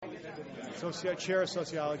Chair of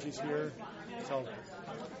Sociology is here. So,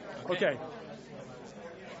 okay.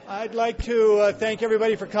 I'd like to thank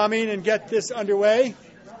everybody for coming and get this underway.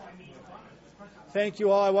 Thank you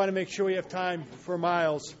all. I want to make sure we have time for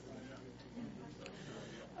Miles.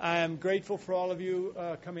 I am grateful for all of you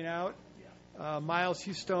coming out. Miles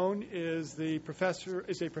Hugstone is a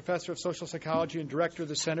professor of social psychology and director of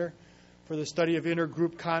the Center for the Study of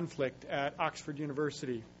Intergroup Conflict at Oxford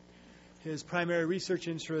University. His primary research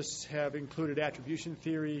interests have included attribution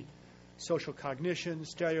theory, social cognition,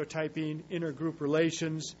 stereotyping, intergroup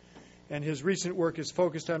relations, and his recent work is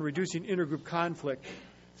focused on reducing intergroup conflict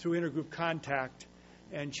through intergroup contact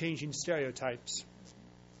and changing stereotypes.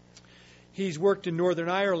 He's worked in Northern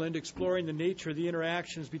Ireland exploring the nature of the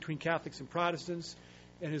interactions between Catholics and Protestants,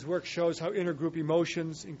 and his work shows how intergroup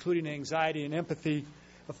emotions, including anxiety and empathy,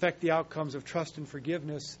 affect the outcomes of trust and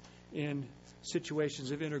forgiveness in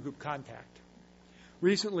situations of intergroup contact.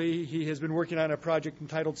 Recently, he has been working on a project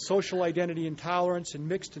entitled Social Identity Intolerance in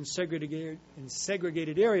Mixed and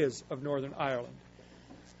Segregated Areas of Northern Ireland.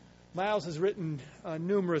 Miles has written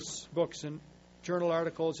numerous books and journal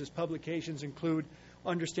articles. His publications include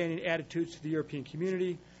Understanding Attitudes to the European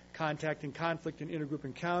Community, Contact and Conflict in Intergroup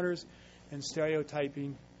Encounters, and Stereotypes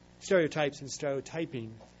and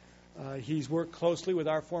Stereotyping. He's worked closely with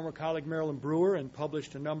our former colleague Marilyn Brewer and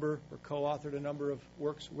published co-authored a number of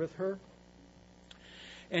works with her.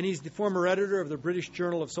 And he's the former editor of the British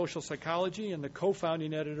Journal of Social Psychology and the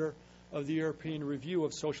co-founding editor of the European Review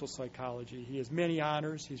of Social Psychology. He has many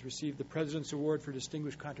honors. He's received the President's Award for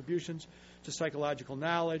Distinguished Contributions to Psychological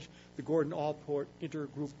Knowledge, the Gordon Allport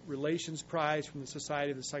Intergroup Relations Prize from the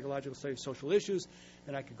Society of the Psychological Study of Social Issues,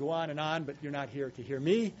 and I could go on, but you're not here to hear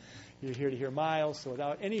me. You're here to hear Miles. So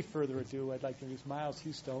without any further ado, I'd like to introduce Miles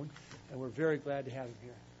Hugstone, and we're very glad to have him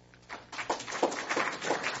here.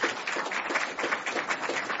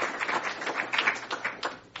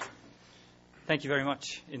 Thank you very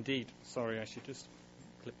much indeed. Sorry, I should just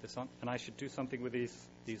clip this on. And I should do something with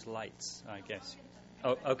these lights, I guess.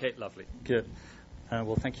 Oh, okay, lovely. Good.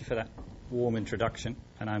 Well, thank you for that warm introduction.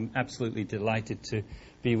 And I'm absolutely delighted to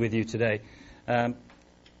be with you today. A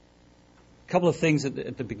couple of things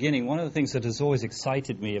at the beginning. One of the things that has always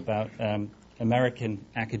excited me about American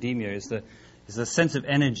academia is the sense of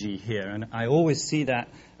energy here. And I always see that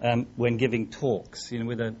when giving talks.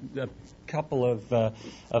 With a couple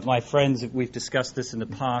of my friends, we've discussed this in the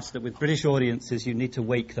past, that with British audiences you need to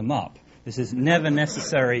wake them up. This is never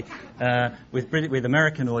necessary with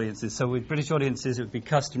American audiences. So with British audiences it would be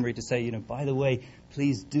customary to say, by the way,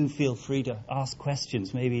 please do feel free to ask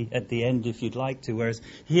questions, maybe at the end if you'd like to. Whereas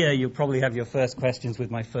here you'll probably have your first questions with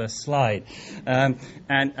my first slide.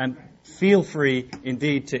 And feel free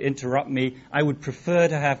indeed to interrupt me. I would prefer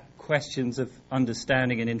to have questions of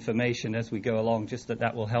understanding and information as we go along, just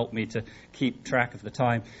that will help me to keep track of the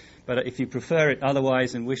time. But if you prefer it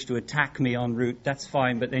otherwise and wish to attack me en route, that's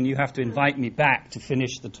fine, but then you have to invite me back to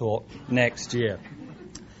finish the talk next year.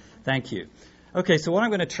 Thank you. Okay, so what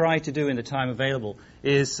I'm going to try to do in the time available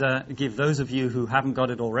is give those of you who haven't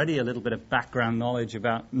got it already a little bit of background knowledge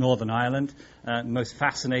about Northern Ireland, most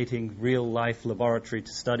fascinating real-life laboratory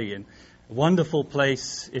to study in. A wonderful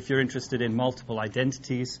place if you're interested in multiple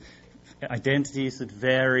identities that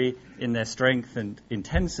vary in their strength and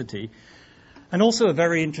intensity, and also a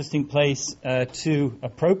very interesting place to,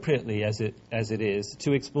 appropriately as it is,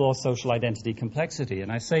 to explore social identity complexity. And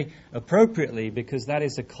I say appropriately because that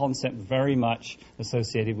is a concept very much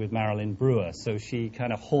associated with Marilyn Brewer. So she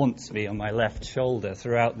kind of haunts me on my left shoulder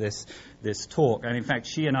throughout this talk. And in fact,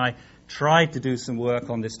 she and I tried to do some work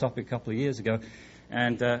on this topic a couple of years ago.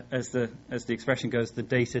 And as the expression goes, the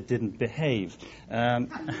data didn't behave.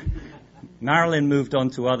 Marilyn moved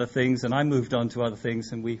on to other things, and I moved on to other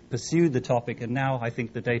things, and we pursued the topic, and now I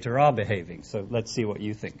think the data are behaving. So let's see what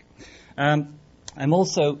you think. I'm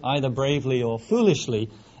also, either bravely or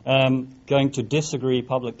foolishly, going to disagree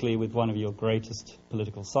publicly with one of your greatest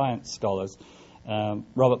political science scholars,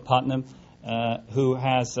 Robert Putnam, who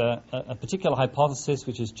has a particular hypothesis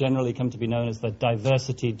which has generally come to be known as the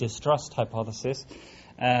diversity distrust hypothesis.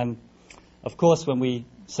 Of course, when we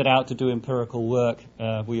set out to do empirical work,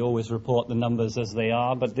 we always report the numbers as they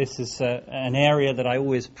are, but this is an area that I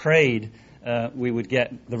always prayed we would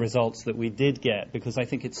get the results that we did get, because I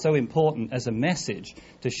think it's so important as a message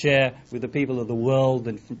to share with the people of the world,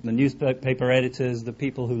 and the newspaper editors, the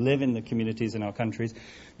people who live in the communities in our countries,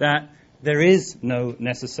 that there is no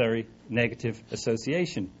necessary negative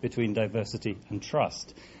association between diversity and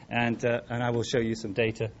trust. And I will show you some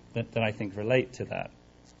data that I think relate to that.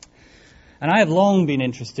 And I have long been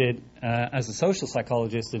interested, as a social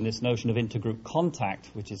psychologist, in this notion of intergroup contact,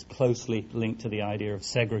 which is closely linked to the idea of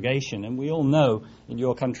segregation. And we all know, in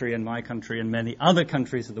your country and my country and many other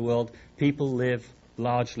countries of the world, people live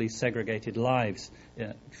largely segregated lives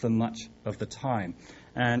for much of the time.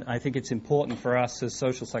 And I think it's important for us as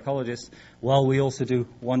social psychologists, while we also do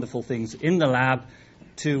wonderful things in the lab,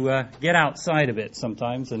 to get outside of it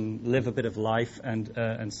sometimes and live a bit of life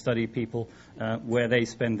and study people where they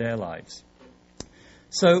spend their lives.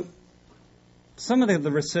 So some of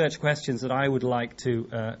the research questions that I would like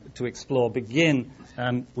to explore begin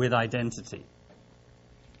with identity.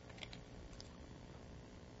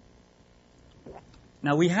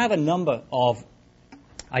 Now, we have a number of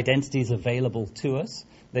identities available to us.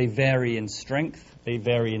 They vary in strength, they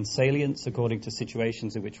vary in salience according to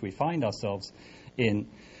situations in which we find ourselves in.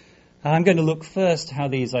 I'm going to look first how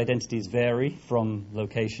these identities vary from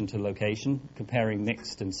location to location, comparing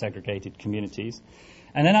mixed and segregated communities.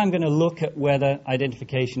 And then I'm going to look at whether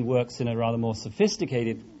identification works in a rather more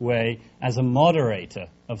sophisticated way as a moderator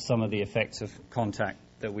of some of the effects of contact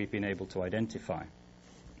that we've been able to identify.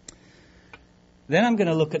 Then I'm going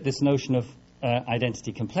to look at this notion of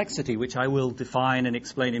identity complexity, which I will define and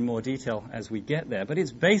explain in more detail as we get there. But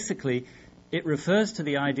it refers to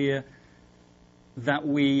the idea that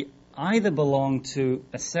we either belong to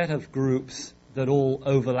a set of groups that all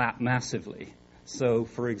overlap massively. So,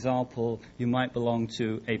 for example, you might belong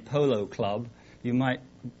to a polo club, you might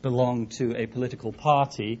belong to a political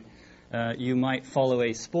party, you might follow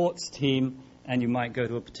a sports team, and you might go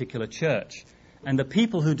to a particular church. And the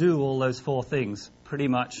people who do all those four things pretty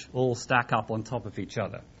much all stack up on top of each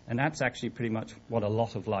other. And that's actually pretty much what a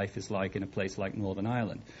lot of life is like in a place like Northern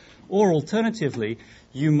Ireland. Or alternatively,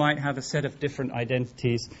 you might have a set of different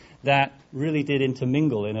identities that really did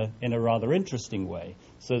intermingle in a rather interesting way,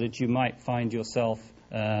 so that you might find yourself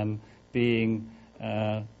being,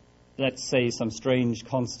 let's say, some strange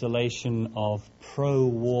constellation of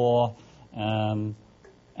pro-war,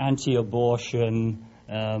 anti-abortion,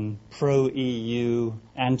 pro-EU,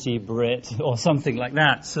 anti-Brit, or something like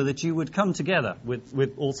that, so that you would come together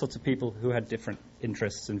with all sorts of people who had different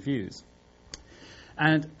interests and views.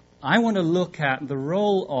 And I want to look at the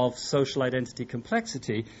role of social identity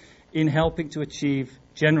complexity in helping to achieve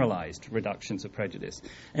generalized reductions of prejudice.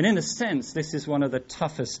 And in a sense, this is one of the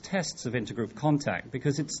toughest tests of intergroup contact,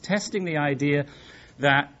 because it's testing the idea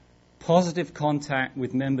that positive contact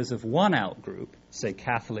with members of one outgroup, say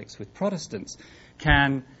Catholics with Protestants,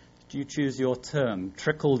 can, do you choose your term,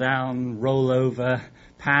 trickle down, roll over,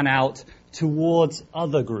 pan out towards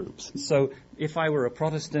other groups. So if I were a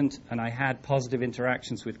Protestant and I had positive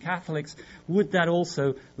interactions with Catholics, would that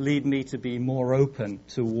also lead me to be more open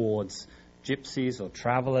towards gypsies or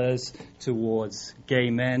travelers, towards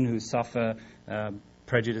gay men who suffer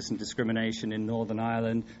prejudice and discrimination in Northern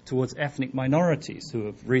Ireland, towards ethnic minorities who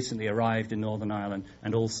have recently arrived in Northern Ireland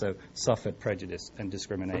and also suffered prejudice and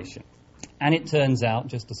discrimination? And it turns out,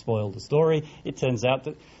 just to spoil the story, it turns out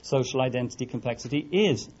that social identity complexity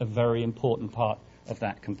is a very important part of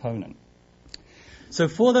that component. So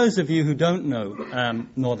for those of you who don't know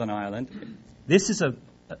Northern Ireland, this is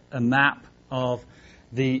a map of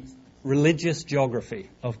the religious geography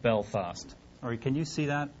of Belfast. Ori, can you see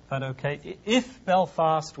that? Is that okay? If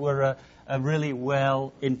Belfast were a really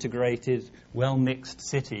well-integrated, well-mixed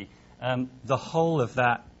city, the whole of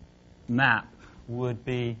that map would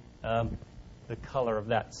be the color of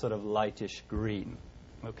that sort of lightish green.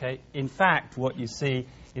 Okay? In fact, what you see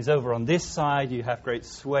is over on this side you have great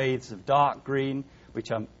swathes of dark green,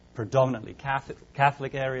 which are predominantly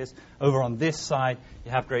Catholic areas. Over on this side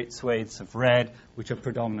you have great swathes of red, which are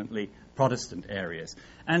predominantly Protestant areas.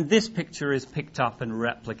 And this picture is picked up and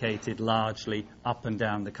replicated largely up and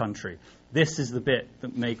down the country. This is the bit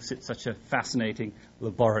that makes it such a fascinating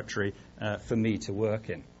laboratory for me to work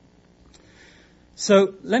in.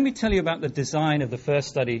 So let me tell you about the design of the first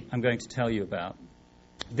study I'm going to tell you about.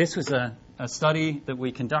 This was a study that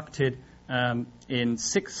we conducted in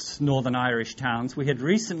 6 Northern Irish towns. We had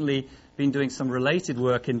recently been doing some related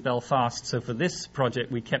work in Belfast, so for this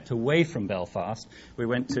project we kept away from Belfast. We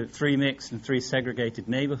went to 3 mixed and 3 segregated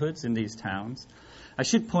neighbourhoods in these towns. I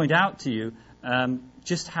should point out to you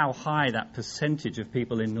just how high that percentage of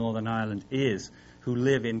people in Northern Ireland is who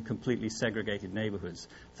live in completely segregated neighbourhoods,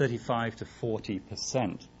 35 to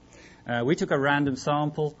 40%. We took a random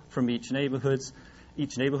sample from each neighbourhood,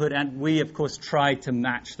 and we, of course, tried to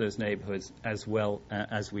match those neighbourhoods as well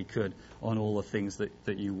as we could on all the things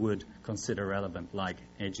that you would consider relevant, like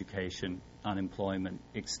education, unemployment,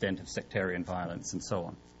 extent of sectarian violence, and so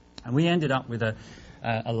on. And we ended up with a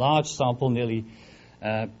large sample, nearly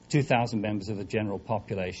 2,000 members of the general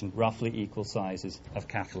population, roughly equal sizes of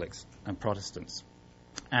Catholics and Protestants.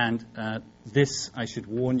 And this, I should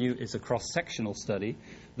warn you, is a cross-sectional study.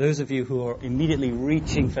 Those of you who are immediately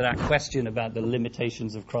reaching for that question about the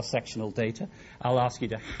limitations of cross-sectional data, I'll ask you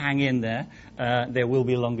to hang in there. There will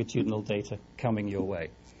be longitudinal data coming your way.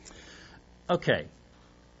 Okay,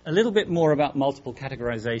 a little bit more about multiple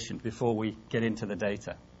categorization before we get into the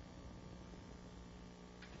data.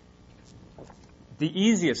 The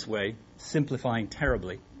easiest way, simplifying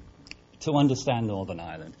terribly, to understand Northern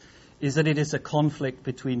Ireland is that it is a conflict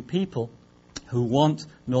between people who want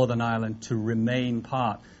Northern Ireland to remain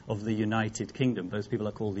part of the United Kingdom. Those people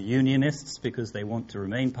are called the Unionists because they want to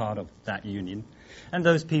remain part of that union. And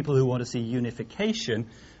those people who want to see unification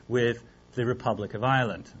with the Republic of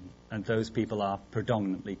Ireland. And those people are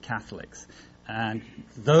predominantly Catholics. And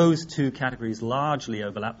those two categories largely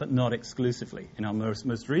overlap, but not exclusively. In our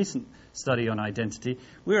most recent study on identity,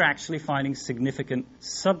 we're actually finding significant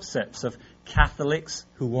subsets of Catholics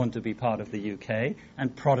who want to be part of the UK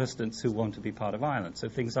and Protestants who want to be part of Ireland. So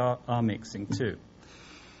things are mixing too.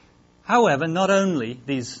 However, not only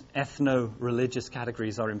these ethno-religious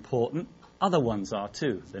categories are important, other ones are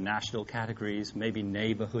too. The national categories, maybe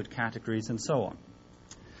neighbourhood categories, and so on.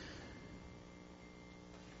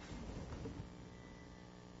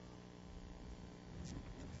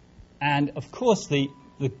 And, of course, the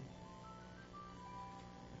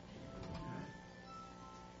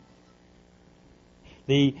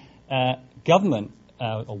government,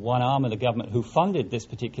 or one arm of the government who funded this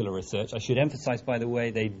particular research, I should emphasize, by the way,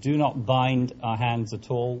 they do not bind our hands at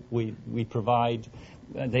all. They provide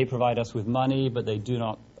us with money, but they do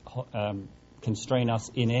not constrain us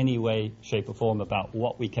in any way, shape, or form about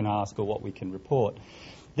what we can ask or what we can report.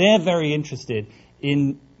 They're very interested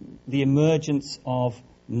in the emergence of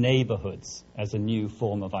neighborhoods as a new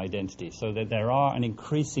form of identity, so that there are an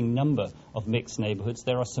increasing number of mixed neighborhoods.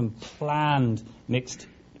 There are some planned mixed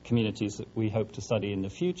communities that we hope to study in the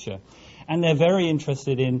future. And they're very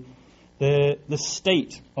interested in the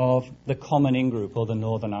state of the common in-group or the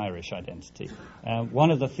Northern Irish identity. One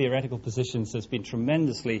of the theoretical positions that's been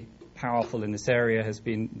tremendously powerful in this area has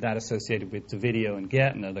been that associated with Dovidio and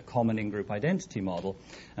Gertner, the common in-group identity model.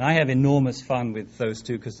 And I have enormous fun with those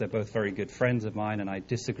two because they're both very good friends of mine, and I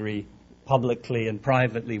disagree publicly and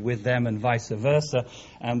privately with them and vice versa.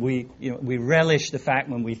 And we relish the fact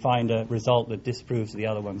when we find a result that disproves the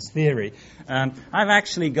other one's theory. I've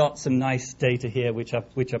actually got some nice data here which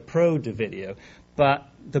are pro-Dovidio, but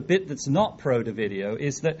the bit that's not pro-Dovidio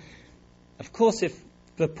is that, of course, if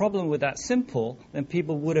the problem with that simple, then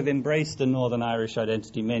people would have embraced the Northern Irish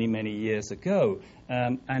identity many, many years ago.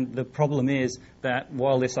 And the problem is that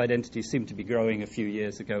while this identity seemed to be growing a few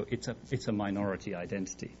years ago, it's a minority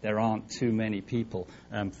identity. There aren't too many people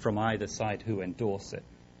from either side who endorse it.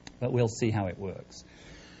 But we'll see how it works.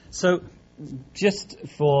 So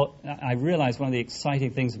I realize one of the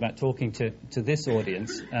exciting things about talking to this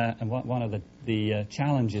audience, and one of the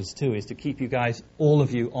challenges too, is to keep you guys, all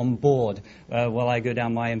of you, on board while I go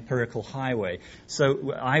down my empirical highway.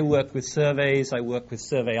 So I work with surveys, I work with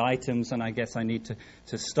survey items, and I guess I need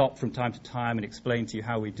to stop from time to time and explain to you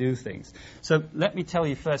how we do things. So let me tell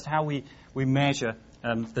you first how we measure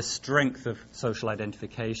the strength of social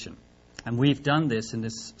identification. And we've done this in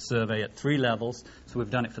this survey at 3 levels. So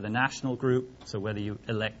we've done it for the national group, so whether you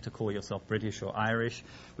elect to call yourself British or Irish.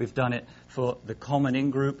 We've done it for the common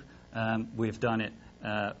in-group. We've done it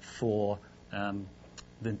for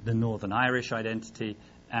the Northern Irish identity.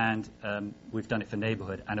 And we've done it for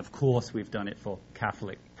neighbourhood. And, of course, we've done it for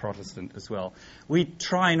Catholic, Protestant as well. We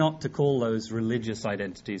try not to call those religious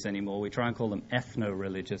identities anymore. We try and call them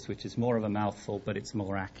ethno-religious, which is more of a mouthful, but it's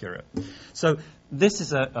more accurate. So this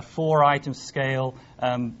is a 4-item scale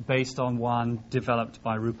based on one developed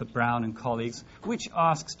by Rupert Brown and colleagues, which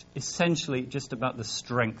asks essentially just about the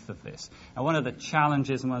strength of this. And one of the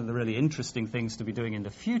challenges and one of the really interesting things to be doing in the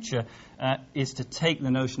future is to take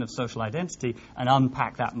the notion of social identity and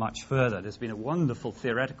unpack that much further. There's been a wonderful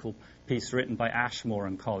theoretical piece written by Ashmore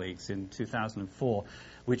and colleagues in 2004,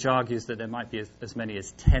 which argues that there might be as many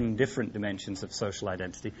as 10 different dimensions of social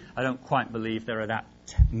identity. I don't quite believe there are that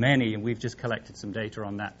many, and we've just collected some data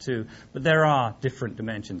on that too. But there are different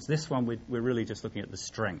dimensions. This one, we're really just looking at the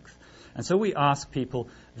strength. And so we ask people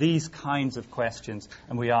these kinds of questions,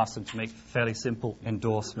 and we ask them to make fairly simple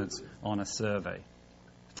endorsements on a survey.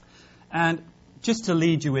 And just to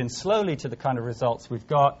lead you in slowly to the kind of results we've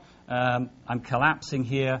got, I'm collapsing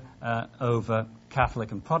here over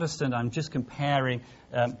Catholic and Protestant. I'm just comparing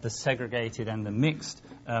the segregated and the mixed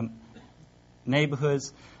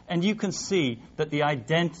neighbourhoods. And you can see that the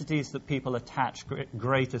identities that people attach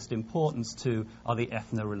greatest importance to are the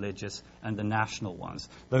ethno-religious and the national ones.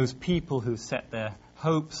 Those people who set their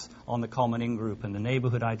hopes on the common in-group and the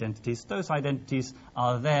neighborhood identities, those identities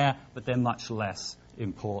are there, but they're much less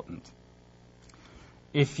important.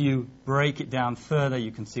 If you break it down further,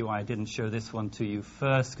 you can see why I didn't show this one to you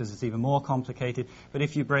first, because it's even more complicated. But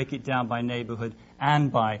if you break it down by neighborhood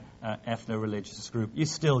and by ethno-religious group, you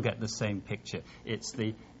still get the same picture. It's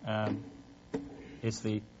the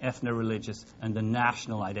ethno-religious and the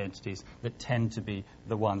national identities that tend to be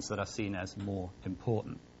the ones that are seen as more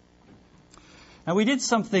important. Now, we did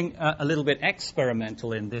something a little bit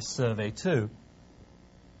experimental in this survey too.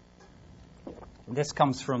 This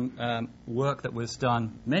comes from work that was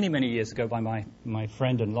done many, many years ago by my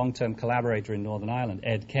friend and long-term collaborator in Northern Ireland,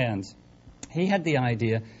 Ed Cairns. He had the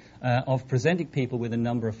idea of presenting people with a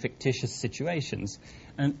number of fictitious situations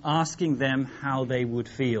and asking them how they would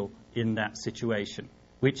feel in that situation,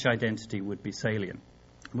 which identity would be salient.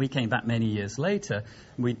 We came back many years later,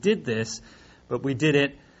 and we did this, but we did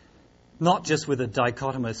it not just with a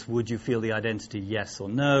dichotomous, would you feel the identity, yes or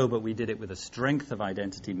no, but we did it with a strength of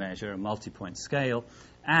identity measure, a multi-point scale.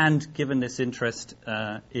 And given this interest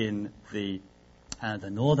in the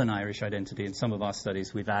Northern Irish identity in some of our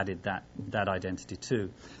studies, we've added that identity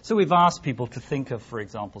too. So we've asked people to think of, for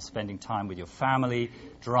example, spending time with your family,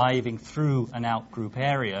 driving through an out-group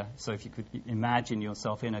area. So if you could imagine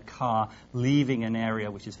yourself in a car, leaving an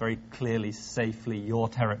area which is very clearly, safely your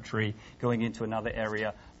territory, going into another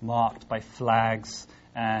area marked by flags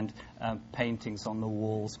and paintings on the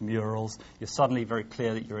walls, murals. You're suddenly very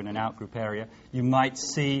clear that you're in an out-group area. You might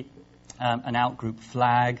see an out-group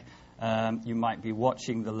flag. You might be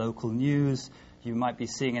watching the local news. You might be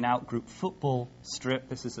seeing an out-group football strip.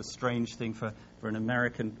 This is a strange thing for an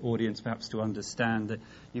American audience perhaps to understand, that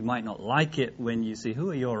you might not like it when you see, who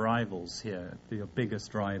are your rivals here, your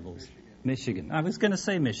biggest rivals? Michigan. I was going to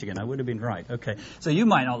say Michigan. I would have been right. Okay. So you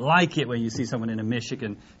might not like it when you see someone in a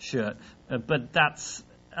Michigan shirt, but that's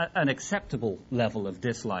an acceptable level of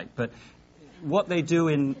dislike. But what they do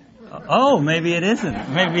in... Oh, maybe it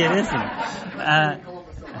isn't. Maybe it isn't.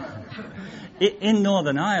 In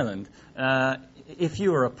Northern Ireland, if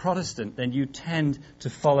you are a Protestant, then you tend to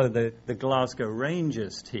follow the Glasgow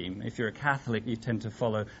Rangers team. If you're a Catholic, you tend to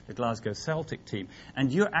follow the Glasgow Celtic team.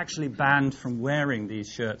 And you're actually banned from wearing these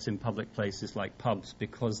shirts in public places like pubs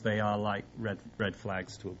because they are like red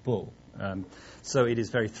flags to a bull. So it is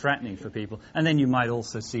very threatening for people. And then you might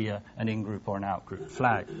also see an in-group or an out-group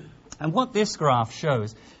flag. And what this graph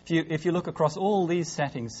shows, if you look across all these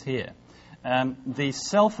settings here, the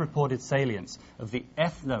self-reported salience of the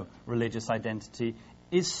ethno-religious identity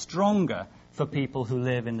is stronger for people who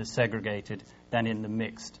live in the segregated than in the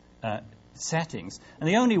mixed settings. And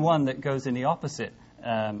the only one that goes in the opposite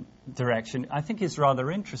direction, I think, is rather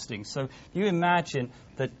interesting. So you imagine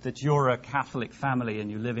that you're a Catholic family and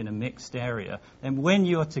you live in a mixed area, and when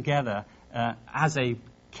you're together as a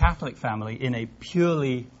Catholic family in a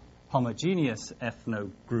purely homogeneous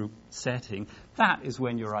ethno-group setting, that is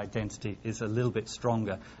when your identity is a little bit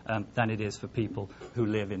stronger than it is for people who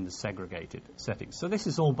live in the segregated settings. So this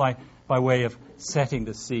is all by way of setting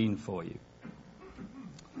the scene for you.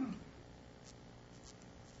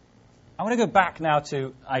 I want to go back now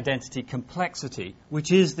to identity complexity,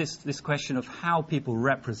 which is this question of how people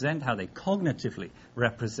represent, how they cognitively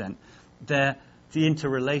represent the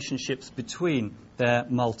interrelationships between their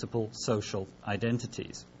multiple social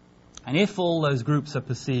identities. And if all those groups are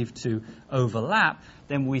perceived to overlap,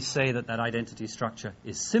 then we say that identity structure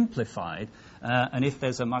is simplified. And if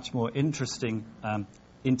there's a much more interesting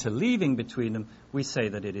interleaving between them, we say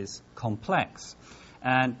that it is complex.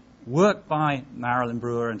 And work by Marilyn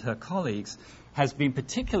Brewer and her colleagues has been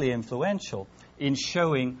particularly influential in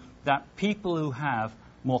showing that people who have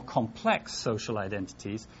more complex social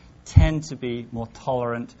identities tend to be more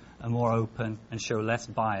tolerant and more open and show less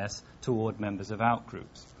bias toward members of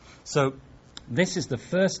outgroups. So this is the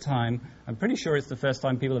first time, I'm pretty sure it's the first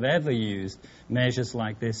time people have ever used measures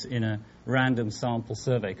like this in a random sample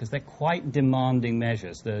survey, because they're quite demanding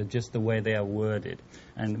measures. They're just the way they are worded.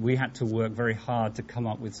 And we had to work very hard to come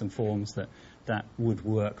up with some forms that would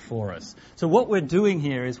work for us. So what we're doing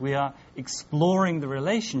here is we are exploring the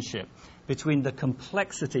relationship between the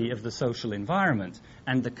complexity of the social environment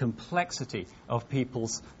and the complexity of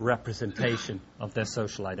people's representation of their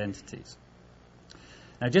social identities.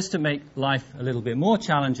 Now, just to make life a little bit more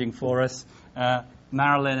challenging for us,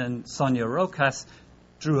 Marilyn and Sonia Rokas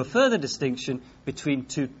drew a further distinction between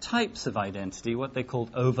two types of identity, what they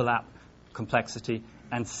called overlap complexity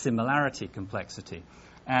and similarity complexity.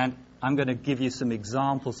 And I'm going to give you some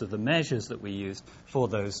examples of the measures that we used for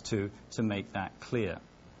those two to make that clear.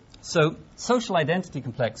 So social identity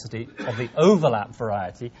complexity of the overlap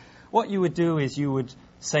variety, what you would do is you would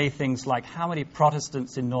say things like, how many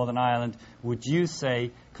Protestants in Northern Ireland would you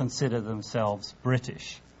say consider themselves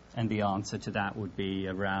British? And the answer to that would be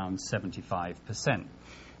around 75%.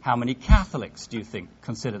 How many Catholics do you think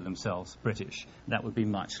consider themselves British? That would be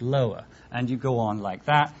much lower. And you go on like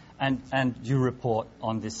that, and you report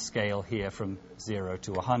on this scale here from 0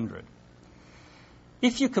 to 100.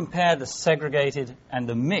 If you compare the segregated and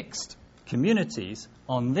the mixed communities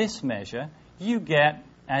on this measure, you get,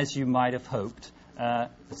 as you might have hoped, a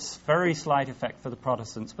very slight effect for the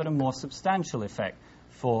Protestants, but a more substantial effect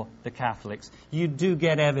for the Catholics. You do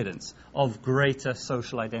get evidence of greater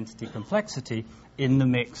social identity complexity in the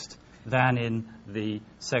mixed than in the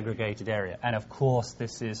segregated area. And of course,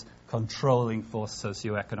 this is controlling for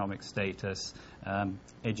socioeconomic status,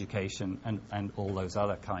 education, and all those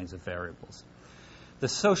other kinds of variables. The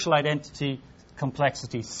social identity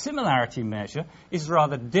complexity similarity measure is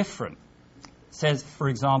rather different. It says, for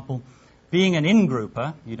example, being an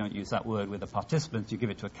in-grouper, you don't use that word with the participants, you give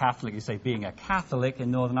it to a Catholic, you say being a Catholic in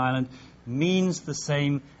Northern Ireland means the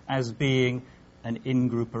same as being an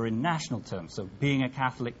in-grouper in national terms. So being a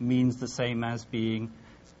Catholic means the same as being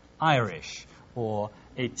Irish, or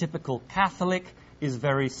a typical Catholic is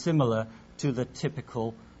very similar to the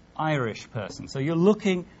typical Irish person. So you're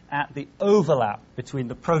looking at the overlap between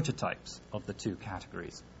the prototypes of the two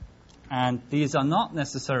categories. And these are not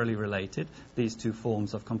necessarily related, these two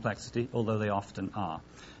forms of complexity, although they often are.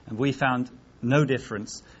 And we found no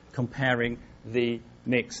difference comparing the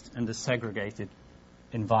mixed and the segregated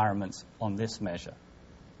environments on this measure.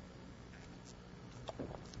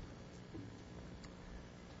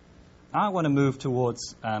 Now I want to move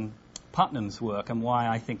towards Putnam's work and why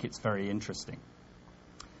I think it's very interesting.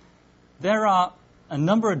 There are a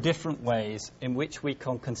number of different ways in which we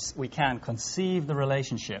can conceive the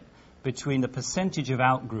relationship between the percentage of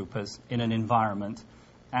outgroupers in an environment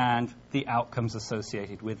and the outcomes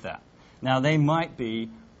associated with that. Now, they might be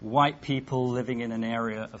white people living in an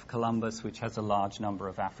area of Columbus which has a large number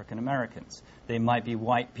of African Americans. They might be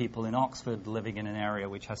white people in Oxford living in an area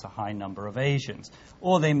which has a high number of Asians.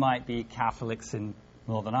 Or they might be Catholics in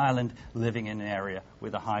Northern Ireland living in an area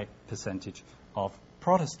with a high percentage of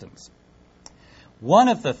Protestants. One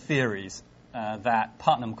of the theories that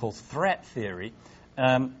Putnam calls threat theory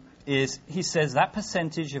is he says that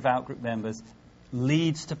percentage of outgroup members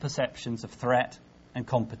leads to perceptions of threat and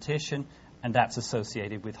competition, and that's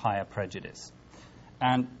associated with higher prejudice.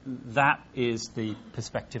 And that is the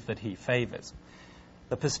perspective that he favors.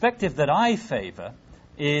 The perspective that I favor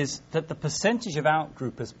is that the percentage of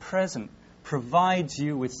outgroupers present provides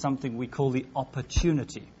you with something we call the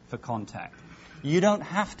opportunity for contact. You don't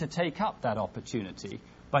have to take up that opportunity,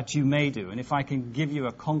 but you may do. And if I can give you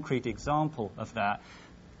a concrete example of that,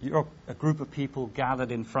 you're a group of people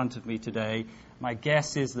gathered in front of me today. My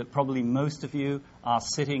guess is that probably most of you are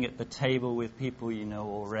sitting at the table with people you know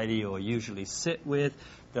already or usually sit with.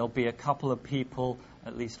 There'll be a couple of people,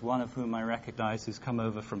 at least one of whom I recognize, who's come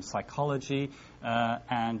over from psychology,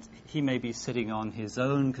 and he may be sitting on his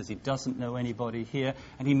own because he doesn't know anybody here,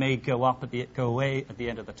 and he may go away at the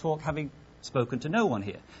end of the talk having spoken to no one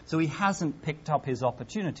here. So he hasn't picked up his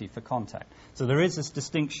opportunity for contact. So there is this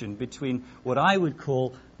distinction between what I would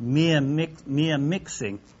call mere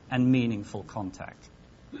mixing and meaningful contact.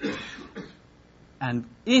 And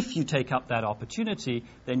if you take up that opportunity,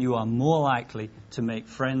 then you are more likely to make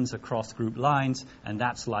friends across group lines, and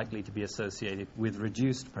that's likely to be associated with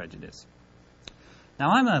reduced prejudice. Now,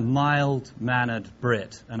 I'm a mild-mannered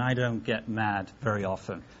Brit, and I don't get mad very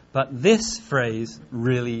often. But this phrase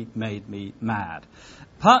really made me mad.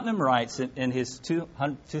 Putnam writes in his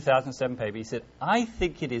 2007 paper, he said, I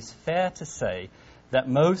think it is fair to say that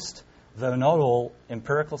most, though not all,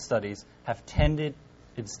 empirical studies have tended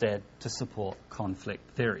instead to support conflict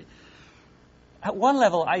theory. At one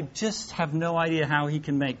level, I just have no idea how he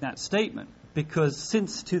can make that statement, because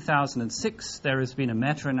since 2006, there has been a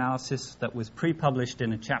meta-analysis that was pre-published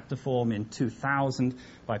in a chapter form in 2000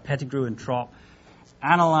 by Pettigrew and Tropp,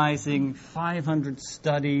 analyzing 500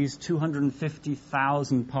 studies,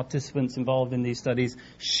 250,000 participants involved in these studies,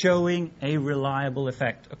 showing a reliable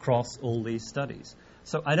effect across all these studies.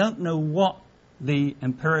 So I don't know what the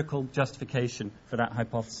empirical justification for that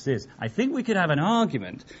hypothesis is. I think we could have an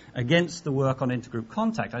argument against the work on intergroup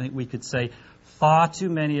contact. I think we could say far too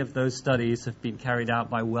many of those studies have been carried out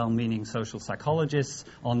by well-meaning social psychologists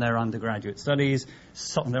on their undergraduate studies,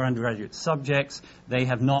 on their undergraduate subjects. They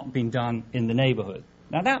have not been done in the neighborhood.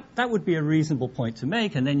 Now, that would be a reasonable point to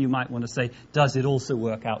make, and then you might want to say, does it also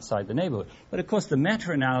work outside the neighborhood? But, of course, the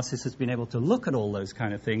meta-analysis has been able to look at all those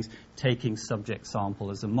kind of things, taking subject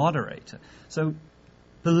sample as a moderator. So,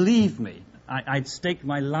 believe me, I'd stake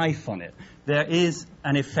my life on it. There is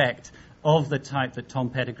an effect of the type that Tom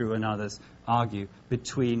Pettigrew and others argue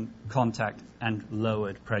between contact and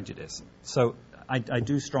lowered prejudice. So I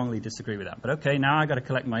do strongly disagree with that. But okay, now I've got to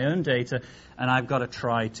collect my own data, and I've got to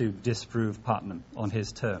try to disprove Putnam on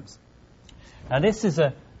his terms. Now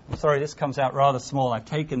this comes out rather small. I've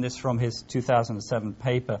taken this from his 2007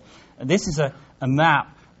 paper. And this is a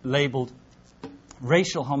map labeled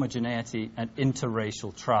racial homogeneity and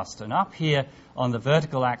interracial trust. And up here on the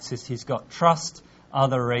vertical axis, he's got trust,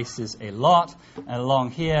 other races a lot, and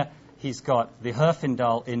along here, he's got the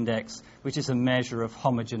Herfindahl index, which is a measure of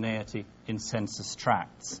homogeneity in census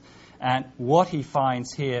tracts. And what he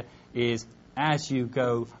finds here is as you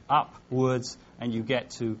go upwards and you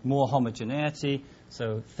get to more homogeneity,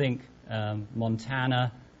 so think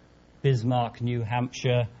Montana, Bismarck, New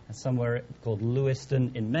Hampshire, and somewhere called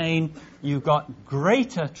Lewiston in Maine, you've got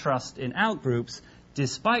greater trust in outgroups,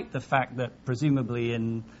 despite the fact that presumably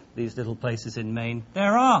in these little places in Maine,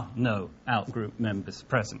 there are no outgroup members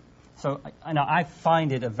present. So I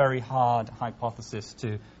find it a very hard hypothesis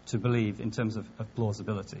to believe in terms of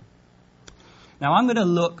plausibility. Now, I'm going to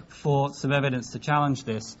look for some evidence to challenge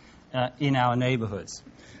this in our neighborhoods.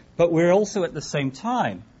 But we're also at the same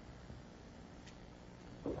time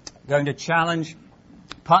going to challenge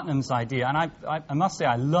Putnam's idea. And I must say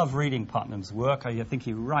I love reading Putnam's work. I think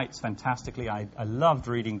he writes fantastically. I loved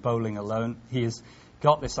reading Bowling Alone. He has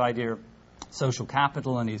got this idea of social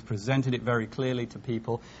capital, and he's presented it very clearly to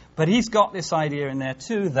people. But he's got this idea in there,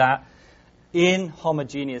 too, that in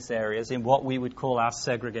homogeneous areas, in what we would call our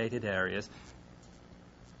segregated areas,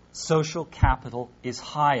 social capital is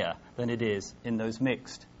higher than it is in those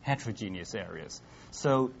mixed, heterogeneous areas.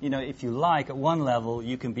 So, if you like, at one level,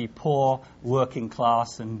 you can be poor, working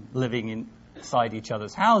class, and living inside each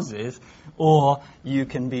other's houses, or you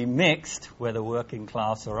can be mixed, whether working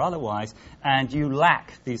class or otherwise, and you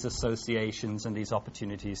lack these associations and these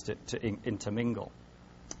opportunities to intermingle.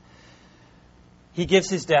 He gives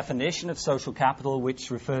his definition of social capital,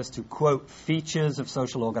 which refers to, quote, features of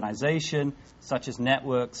social organization, such as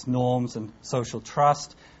networks, norms, and social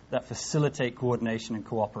trust that facilitate coordination and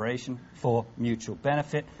cooperation for mutual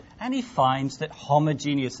benefit. And he finds that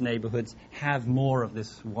homogeneous neighborhoods have more of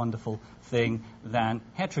this wonderful thing than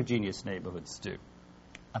heterogeneous neighborhoods do,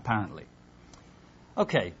 apparently.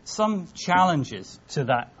 Okay, some challenges to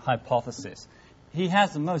that hypothesis. He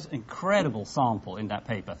has the most incredible sample in that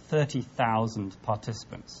paper, 30,000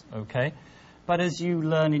 participants, okay? But as you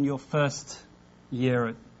learn in your first year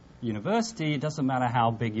at university, it doesn't matter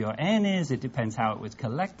how big your N is, it depends how it was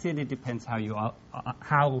collected, it depends how you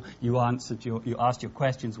asked your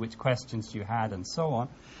questions, which questions you had, and so on.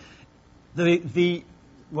 The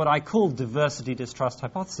what I call diversity distrust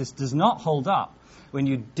hypothesis does not hold up when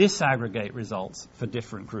you disaggregate results for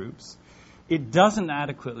different groups. It doesn't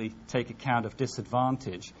adequately take account of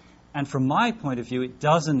disadvantage. And from my point of view, it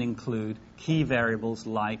doesn't include key variables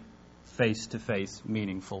like face-to-face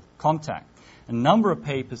meaningful contact. A number of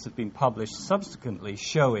papers have been published subsequently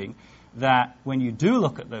showing that when you do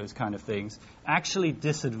look at those kind of things, actually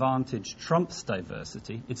disadvantage trumps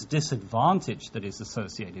diversity. It's disadvantage that is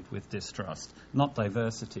associated with distrust, not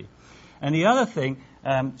diversity. And the other thing,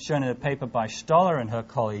 shown in a paper by Stoller and her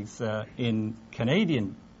colleagues in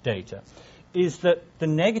Canadian data, is that the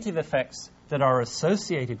negative effects that are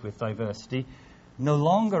associated with diversity no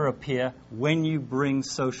longer appear when you bring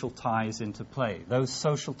social ties into play. Those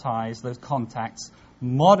social ties, those contacts,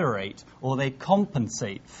 moderate or they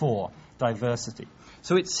compensate for diversity.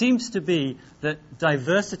 So it seems to be that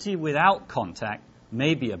diversity without contact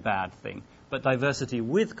may be a bad thing, but diversity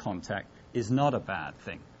with contact is not a bad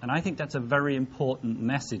thing. And I think that's a very important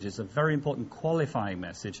message. It's a very important qualifying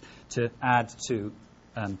message to add to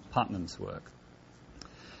Putnam's work.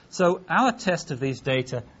 So our test of these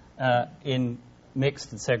data in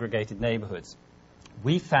mixed and segregated neighborhoods,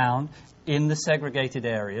 we found in the segregated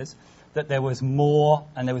areas that there was more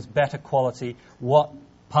and there was better quality what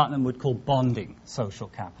Putnam would call bonding social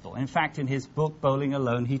capital. In fact, in his book, Bowling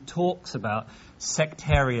Alone, he talks about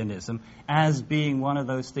sectarianism as being one of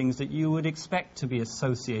those things that you would expect to be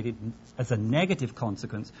associated as a negative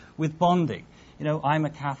consequence with bonding. You know, I'm a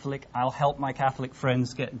Catholic, I'll help my Catholic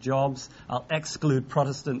friends get jobs, I'll exclude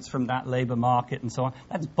Protestants from that labor market and so on.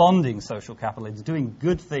 That's bonding social capital. It's doing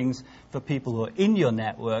good things for people who are in your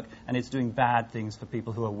network, and it's doing bad things for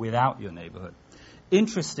people who are without your neighborhood.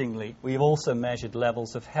 Interestingly, we've also measured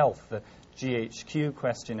levels of health, the GHQ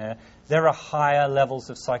questionnaire. There are higher levels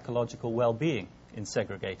of psychological well-being in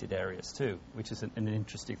segregated areas too, which is an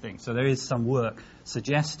interesting thing. So there is some work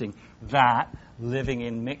suggesting that living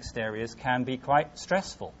in mixed areas can be quite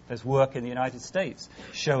stressful. There's work in the United States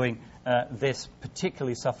showing this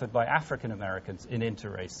particularly suffered by African Americans in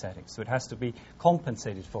interrace settings. So it has to be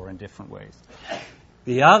compensated for in different ways.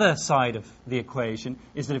 The other side of the equation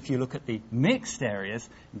is that if you look at the mixed areas,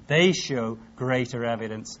 they show greater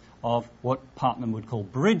evidence of what Putnam would call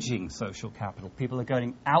bridging social capital. People are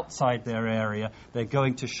going outside their area. They're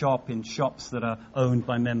going to shop in shops that are owned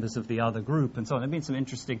by members of the other group and so on. There have been some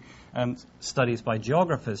interesting studies by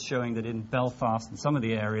geographers showing that in Belfast and some of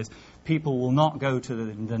the areas, people will not go to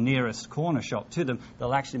the nearest corner shop to them.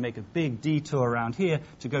 They'll actually make a big detour around here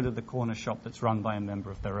to go to the corner shop that's run by a member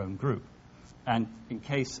of their own group. And in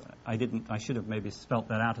case I didn't, I should have maybe spelt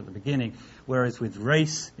that out at the beginning, whereas with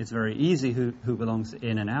race, it's very easy who belongs to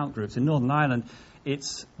in and out groups. In Northern Ireland,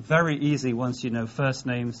 it's very easy once you know first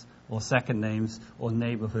names or second names or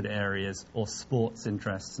neighbourhood areas or sports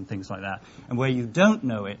interests and things like that. And where you don't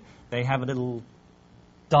know it, they have a little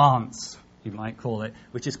dance, you might call it,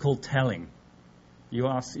 which is called telling. You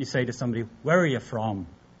say to somebody, "Where are you from?"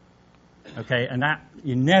 Okay, and that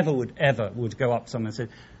you never would go up to someone and say,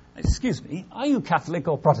 "Excuse me, are you Catholic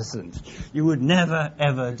or Protestant?" You would never,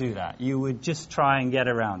 ever do that. You would just try and get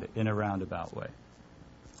around it in a roundabout way.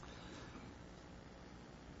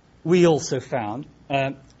 We also found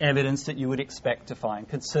evidence that you would expect to find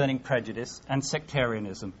concerning prejudice and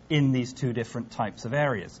sectarianism in these two different types of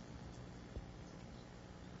areas.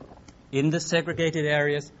 In the segregated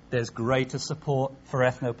areas, there's greater support for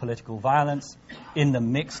ethno-political violence. In the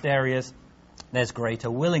mixed areas, there's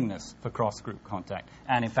greater willingness for cross-group contact.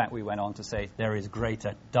 And in fact, we went on to say there is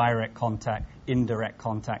greater direct contact, indirect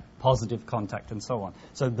contact, positive contact, and so on.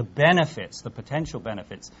 So the benefits, the potential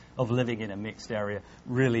benefits of living in a mixed area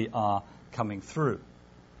really are coming through.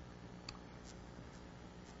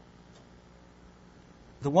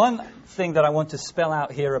 The one thing that I want to spell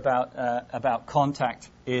out here about contact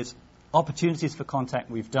is opportunities for contact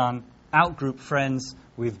we've done, out-group friends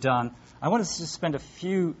we've done. I want to just spend a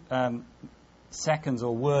few seconds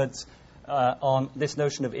or words on this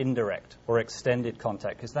notion of indirect or extended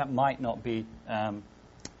contact, because that might not be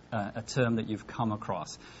a term that you've come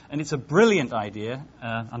across. And it's a brilliant idea.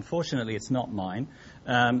 Unfortunately, it's not mine.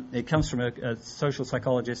 It comes from a social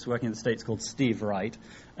psychologist working in the States called Steve Wright,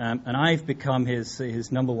 and I've become his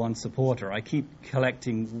number one supporter. I keep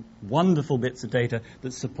collecting wonderful bits of data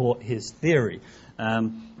that support his theory.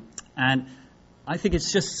 And I think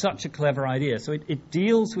it's just such a clever idea. So it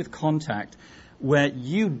deals with contact where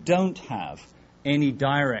you don't have any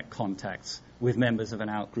direct contacts with members of an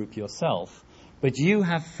out-group yourself, but you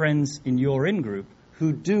have friends in your in-group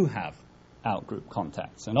who do have out-group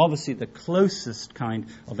contacts. And obviously the closest kind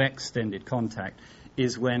of extended contact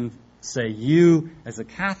is when, say, you as a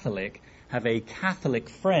Catholic have a Catholic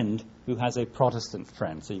friend who has a Protestant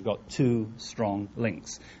friend. So you've got two strong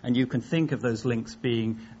links. And you can think of those links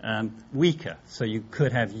being weaker. So you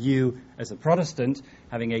could have you as a Protestant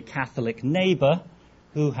having a Catholic neighbor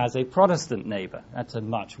who has a Protestant neighbor. That's a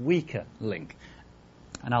much weaker link.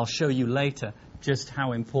 And I'll show you later just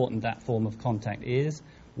how important that form of contact is,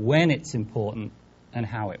 when it's important, and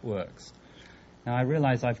how it works. Now, I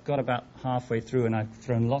realize I've got about halfway through and I've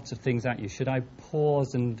thrown lots of things at you. Should I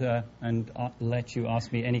pause and let you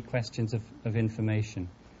ask me any questions of information?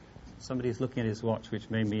 Somebody's looking at his watch, which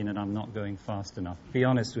may mean that I'm not going fast enough. Be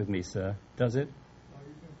honest with me, sir. Does it?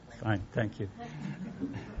 Fine, thank you.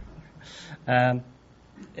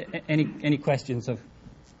 Any questions of...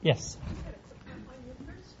 Yes? On your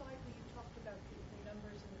first slide where you talked about the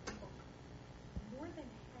numbers in the book, more than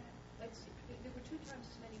half, there were 2 times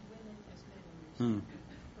as many women as men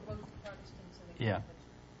for both the Protestants and the Catholics. Yeah.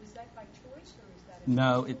 Was that by choice or is that...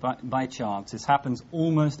 No, by chance. This happens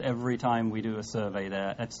almost every time we do a survey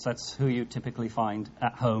there. That's who you typically find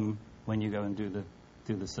at home when you go and do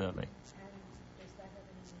the survey. And does that have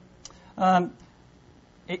any meaning?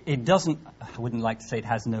 It doesn't. I wouldn't like to say it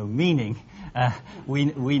has no meaning. We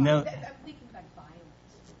know. I'm thinking about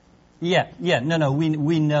violence. No.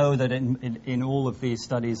 We know that in all of these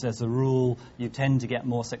studies, as a rule, you tend to get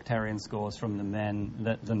more sectarian scores from the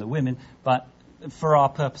men than the women. But for our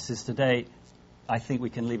purposes today, I think we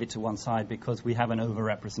can leave it to one side because we have an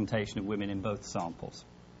overrepresentation of women in both samples.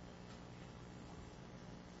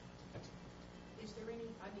 Is there any?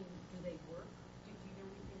 I mean, do they work? Do you know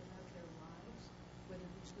anything about their lives? Whether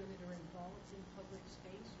which women are involved in public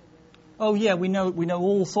space, or whether they... Oh yeah, we know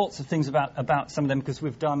all sorts of things about some of them because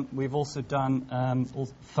we've also done all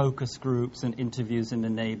focus groups and interviews in the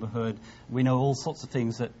neighborhood. We know all sorts of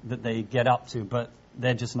things that they get up to, but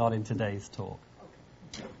they're just not in today's talk.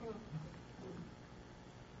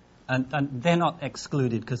 And they're not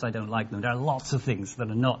excluded because I don't like them. There are lots of things that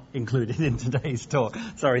are not included in today's talk.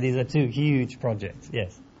 Sorry, these are two huge projects.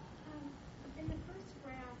 Yes. In the first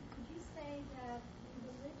graph, could you say that the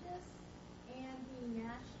religious and the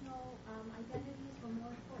national identities were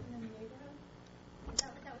more important in the neighborhood? Is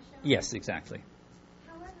that what that was showing? Yes, exactly.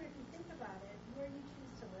 However, if you think about it, where you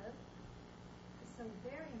choose to live is so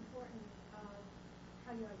very important of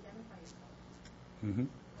how you identify yourself. Mm-hmm.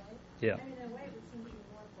 Right? Yeah. I mean, in a way, it would seem to be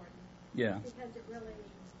more important. Yeah. Because it really,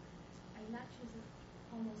 I mean, that chooses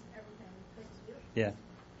almost everything places do. Yeah.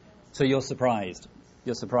 So you're surprised.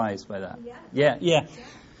 You're surprised by that. Yeah. Yeah.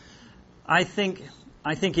 I think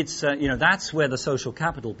it's that's where the social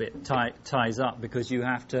capital bit ties up, because you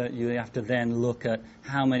have to then look at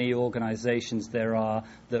how many organizations there are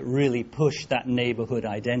that really push that neighborhood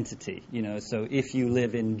identity. So if you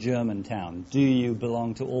live in Germantown, do you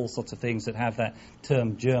belong to all sorts of things that have that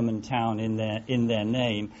term Germantown in their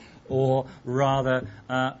name? Or rather,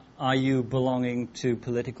 are you belonging to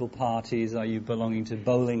political parties? Are you belonging to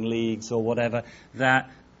bowling leagues or whatever that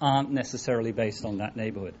aren't necessarily based on that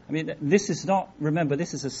neighborhood? I mean, this is not. Remember,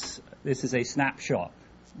 this is a snapshot.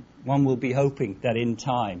 One will be hoping that in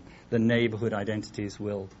time the neighborhood identities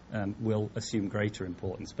will assume greater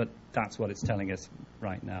importance. But that's what it's telling us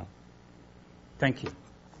right now. Thank you.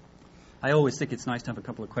 I always think it's nice to have a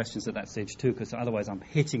couple of questions at that stage too, because otherwise I'm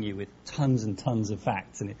hitting you with tons and tons of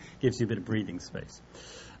facts, and it gives you a bit of breathing space.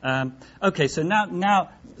 Okay, so now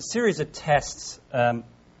a series of tests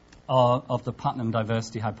of the Putnam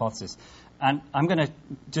diversity hypothesis. And I'm going to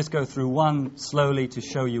just go through one slowly to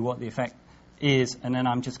show you what the effect is, and then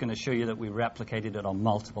I'm just going to show you that we replicated it on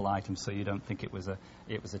multiple items so you don't think it was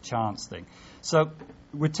a chance thing. So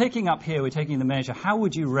we're taking the measure, how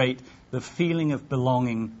would you rate the feeling of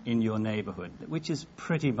belonging in your neighborhood, which is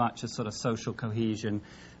pretty much a sort of social cohesion,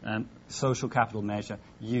 social capital measure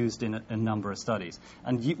used in a number of studies.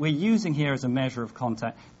 And we're using here as a measure of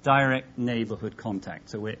contact, direct neighborhood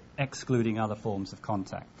contact. So we're excluding other forms of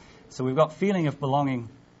contact. So we've got feeling of belonging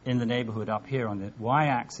in the neighborhood up here on the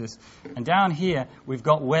y-axis. And down here, we've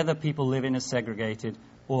got whether people live in a segregated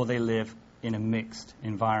or they live in a mixed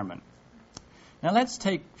environment. Now let's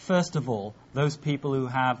take, first of all, those people who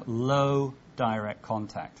have low direct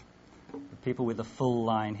contact, the people with the full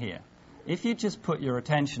line here. If you just put your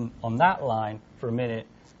attention on that line for a minute,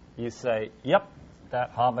 you say, yep,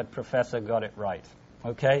 that Harvard professor got it right.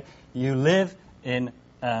 Okay? You live in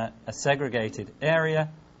a segregated area,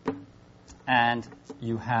 and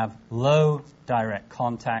you have low direct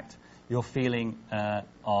contact. Your feeling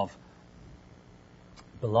of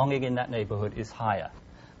belonging in that neighborhood is higher.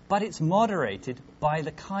 But it's moderated by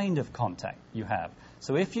the kind of contact you have.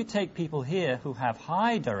 So if you take people here who have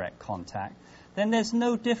high direct contact, then there's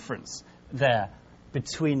no difference there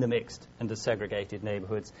between the mixed and the segregated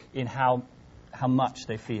neighborhoods in how much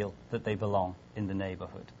they feel that they belong in the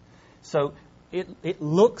neighborhood. So it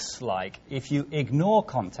looks like if you ignore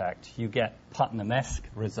contact, you get Putnam-esque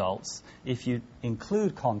results. If you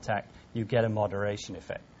include contact, you get a moderation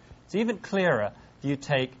effect. It's even clearer if you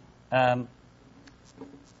take,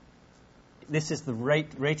 this is the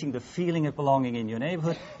rating the feeling of belonging in your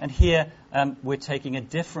neighborhood, and here we're taking a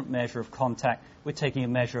different measure of contact. We're taking a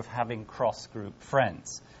measure of having cross-group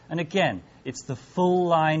friends. And again, it's the full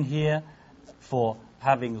line here for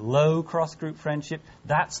having low cross-group friendship.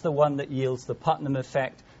 That's the one that yields the Putnam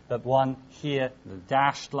effect. That one here, the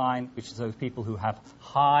dashed line, which is those people who have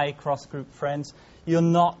high cross-group friends. You're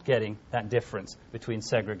not getting that difference between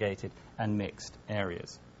segregated and mixed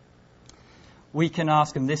areas. We can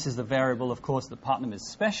ask them, this is the variable, of course, that Putnam is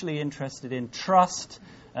especially interested in, trust.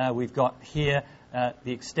 We've got here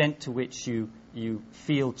the extent to which you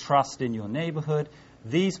feel trust in your neighborhood.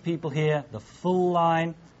 These people here, the full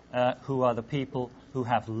line, who are the people who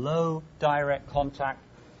have low direct contact.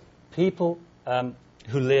 People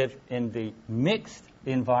who live in the mixed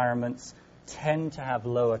environments tend to have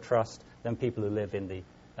lower trust than people who live in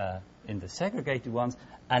the segregated ones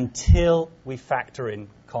until we factor in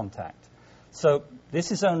contact. So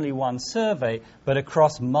this is only one survey, but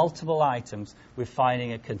across multiple items, we're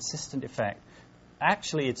finding a consistent effect.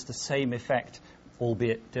 Actually, it's the same effect,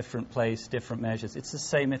 albeit different place, different measures. It's the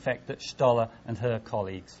same effect that Stoller and her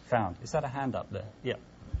colleagues found. Is that a hand up there? Yeah.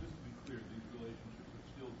 Just to be clear, these relationships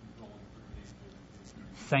are still controlling for age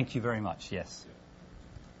and Thank you very much, yes.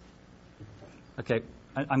 Okay,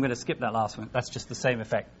 I'm going to skip that last one. That's just the same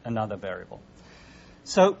effect, another variable.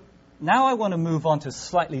 So now I want to move on to a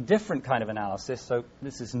slightly different kind of analysis. So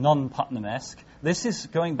this is non-Putnam-esque. This is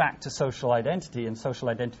going back to social identity and social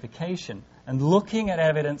identification and looking at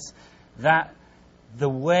evidence that the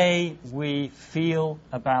way we feel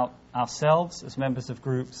about ourselves as members of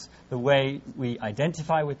groups, the way we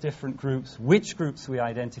identify with different groups, which groups we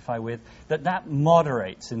identify with, that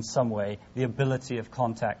moderates in some way the ability of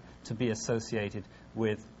contact to be associated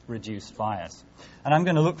with reduced bias. And I'm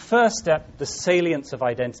going to look first at the salience of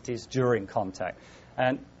identities during contact.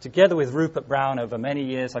 And together with Rupert Brown over many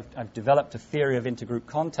years, I've developed a theory of intergroup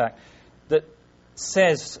contact that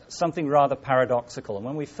says something rather paradoxical. And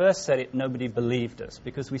when we first said it, nobody believed us,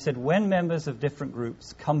 because we said when members of different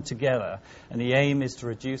groups come together and the aim is to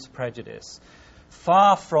reduce prejudice,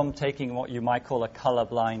 far from taking what you might call a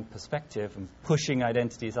colorblind perspective and pushing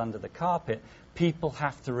identities under the carpet, people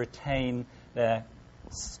have to retain the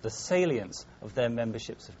salience of their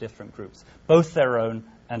memberships of different groups, both their own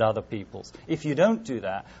and other people's. If you don't do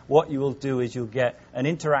that, what you will do is you'll get an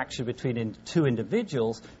interaction between two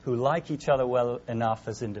individuals who like each other well enough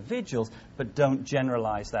as individuals, but don't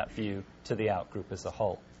generalize that view to the outgroup as a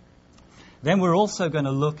whole. Then we're also going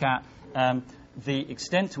to look at the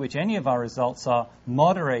extent to which any of our results are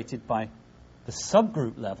moderated by the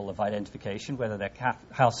subgroup level of identification, whether they're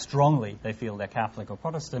how strongly they feel they're Catholic or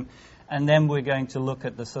Protestant. And then we're going to look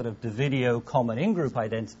at the sort of Davidio common in-group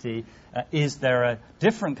identity. Is there a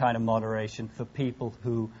different kind of moderation for people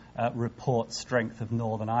who report strength of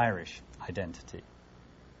Northern Irish identity?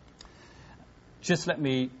 Just let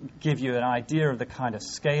me give you an idea of the kind of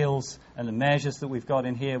scales and the measures that we've got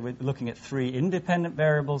in here. We're looking at 3 independent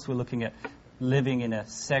variables. We're looking at living in a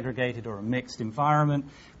segregated or a mixed environment.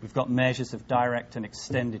 We've got measures of direct and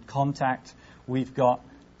extended contact. We've got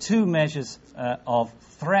 2 measures of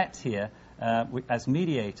threat here as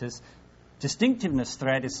mediators. Distinctiveness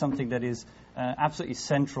threat is something that is absolutely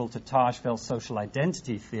central to Tajfeld's social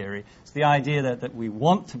identity theory. It's the idea that we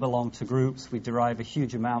want to belong to groups. We derive a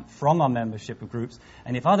huge amount from our membership of groups.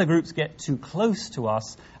 And if other groups get too close to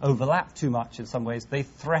us, overlap too much in some ways, they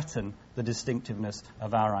threaten the distinctiveness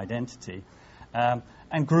of our identity.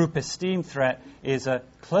 And group esteem threat is a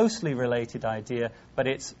closely related idea, but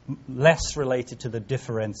it's less related to the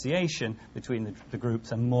differentiation between the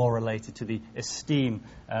groups and more related to the esteem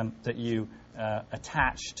that you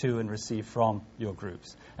attach to and receive from your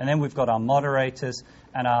groups. And then we've got our moderators,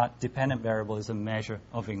 and our dependent variable is a measure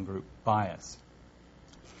of in-group bias.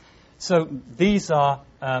 So these are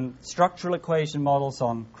structural equation models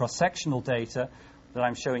on cross-sectional data that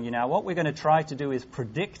I'm showing you now. What we're going to try to do is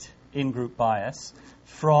predict in-group bias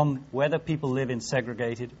from whether people live in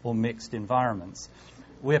segregated or mixed environments.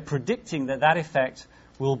 We're predicting that effect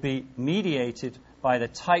will be mediated by the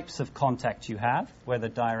types of contact you have, whether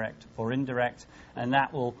direct or indirect, and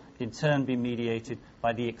that will in turn be mediated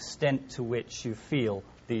by the extent to which you feel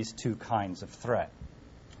these 2 kinds of threat.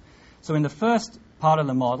 So in the first part of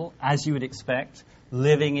the model, as you would expect,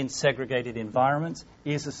 living in segregated environments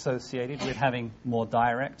is associated with having more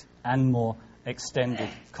direct and more extended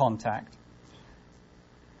contact.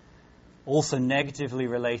 Also negatively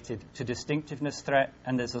related to distinctiveness threat,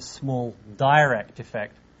 and there's a small direct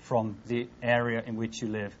effect from the area in which you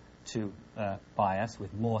live to bias,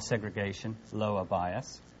 with more segregation, lower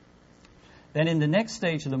bias. Then in the next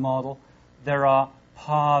stage of the model, there are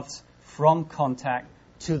paths from contact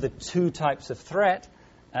to the 2 types of threat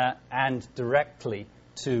and directly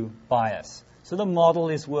to bias. So the model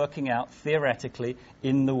is working out theoretically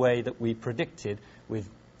in the way that we predicted, with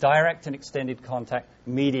direct and extended contact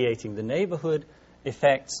mediating the neighborhood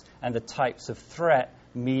effects and the types of threat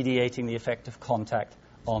mediating the effect of contact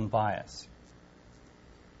on bias.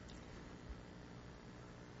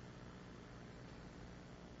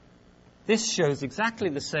 This shows exactly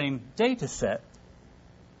the same data set,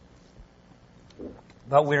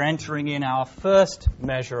 but we're entering in our first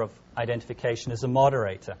measure of identification as a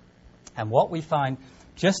moderator. And what we find,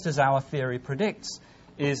 just as our theory predicts,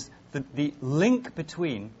 is that the link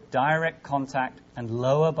between direct contact and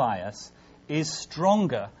lower bias is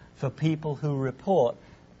stronger for people who report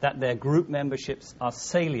that their group memberships are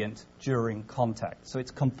salient during contact. So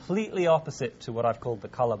it's completely opposite to what I've called the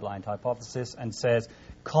colorblind hypothesis, and says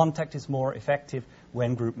contact is more effective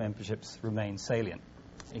when group memberships remain salient.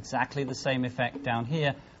 Exactly the same effect down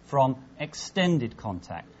here from extended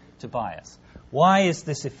contact to bias. Why is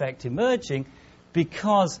this effect emerging?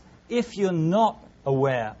 Because if you're not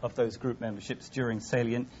aware of those group memberships during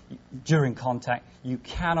contact, you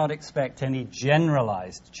cannot expect any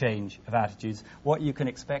generalized change of attitudes. What you can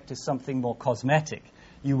expect is something more cosmetic.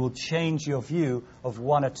 you will change your view of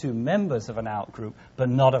one or two members of an outgroup, but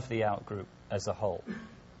not of the outgroup as a whole.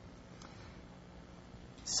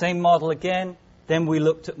 Same model again. Then we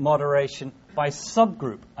looked at moderation by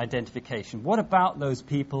subgroup identification. What about those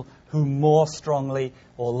people who more strongly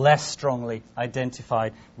or less strongly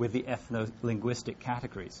identified with the ethno-linguistic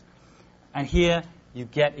categories? And here you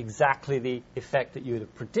get exactly the effect that you would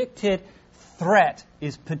have predicted. Threat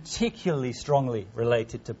is particularly strongly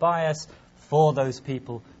related to bias for those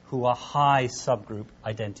people who are high subgroup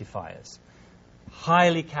identifiers.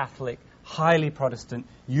 Highly Catholic, highly Protestant,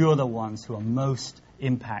 you're the ones who are most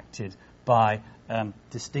impacted by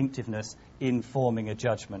distinctiveness in forming a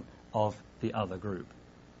judgment of the other group.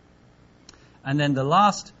 And then the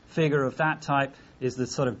last figure of that type is the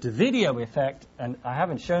sort of Davidio effect, and I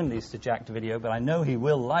haven't shown these to Jack Davidio, but I know he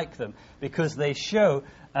will like them, because they show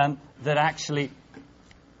that actually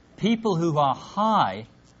people who are high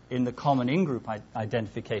in the common in-group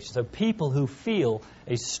identification, so people who feel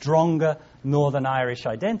a stronger Northern Irish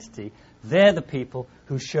identity, they're the people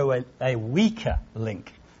who show a weaker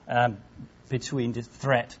link between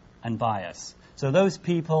threat and bias. So those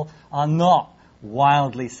people are not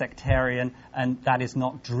wildly sectarian, and that is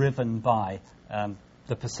not driven by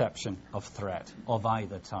the perception of threat of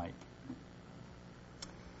either type.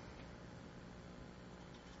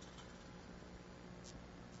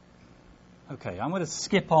 Okay, I'm going to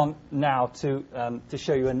skip on now to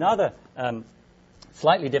show you another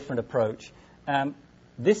slightly different approach.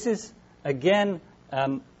 This is, again,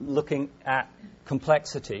 looking at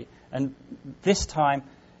complexity, and this time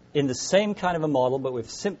in the same kind of a model, but we're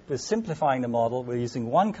simplifying the model. We're using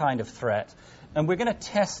one kind of threat, and we're going to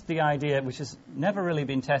test the idea, which has never really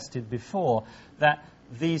been tested before, that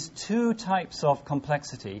these two types of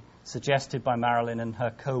complexity suggested by Marilyn and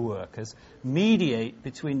her co-workers mediate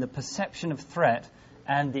between the perception of threat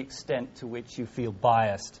and the extent to which you feel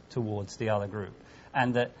biased towards the other group,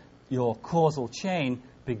 and that your causal chain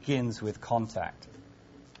begins with contact.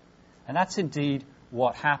 And that's indeed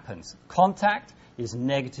what happens. Contact is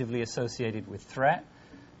negatively associated with threat.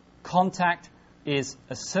 Contact is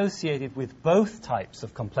associated with both types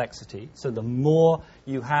of complexity. So the more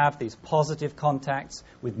you have these positive contacts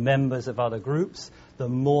with members of other groups, the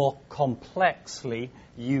more complexly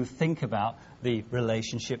you think about the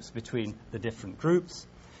relationships between the different groups.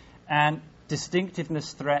 And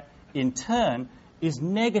distinctiveness threat, in turn, is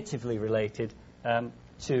negatively related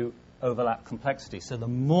to overlap complexity. So the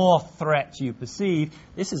more threat you perceive,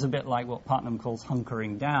 this is a bit like what Putnam calls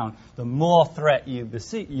hunkering down. The more threat you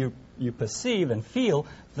perceive and feel,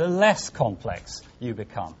 the less complex you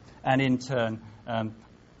become. And in turn,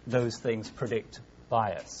 those things predict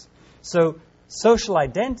bias. So social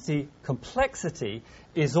identity complexity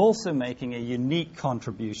is also making a unique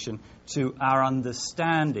contribution to our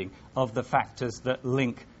understanding of the factors that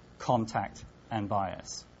link contact and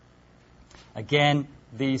bias. Again,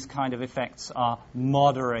 these kind of effects are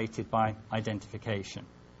moderated by identification.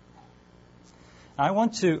 I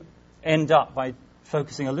want to end up by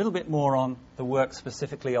focusing a little bit more on the work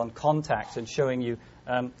specifically on contact and showing you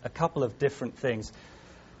a couple of different things.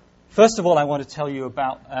 First of all, I want to tell you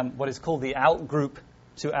about what is called the out-group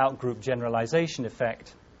to out-group generalization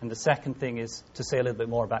effect. And the second thing is to say a little bit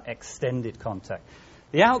more about extended contact.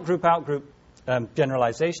 The out-group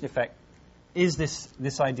generalization effect is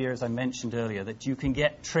this idea, as I mentioned earlier, that you can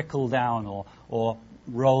get trickle-down or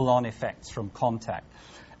roll-on effects from contact.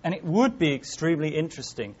 And it would be extremely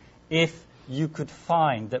interesting if you could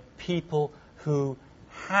find that people who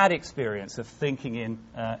had experience of thinking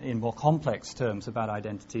in more complex terms about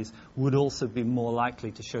identities would also be more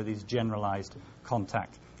likely to show these generalized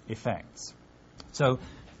contact effects. So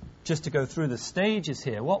just to go through the stages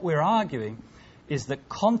here, what we're arguing is that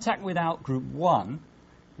contact with out-group 1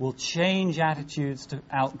 will change attitudes to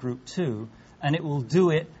out-group 2, and it will do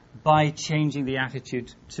it by changing the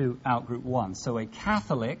attitude to out-group 1. So a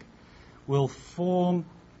Catholic will form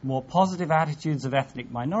more positive attitudes of ethnic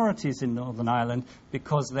minorities in Northern Ireland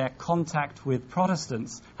because their contact with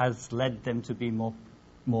Protestants has led them to be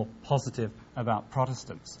more positive about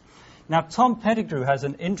Protestants. Now, Tom Pettigrew has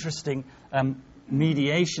an interesting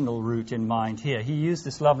mediational route in mind here. He used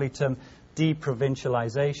this lovely term,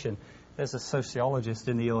 deprovincialization. There's a sociologist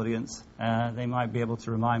in the audience. They might be able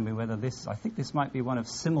to remind me whether I think this might be one of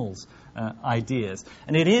Simmel's ideas.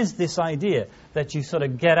 And it is this idea that you sort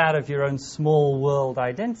of get out of your own small world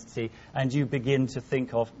identity and you begin to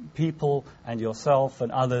think of people and yourself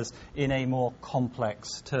and others in a more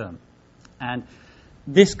complex term. And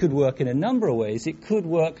this could work in a number of ways. It could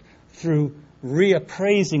work through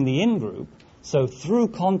reappraising the in-group So through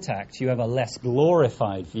contact, you have a less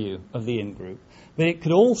glorified view of the in-group, but it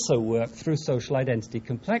could also work through social identity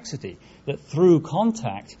complexity, that through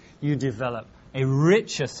contact, you develop a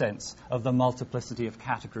richer sense of the multiplicity of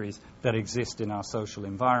categories that exist in our social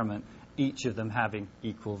environment, each of them having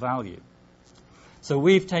equal value. So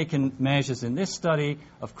we've taken measures in this study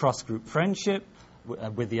of cross-group friendship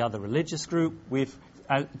with the other religious group.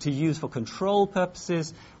 To use for control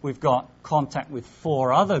purposes, we've got contact with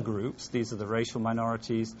 4 other groups. These are the racial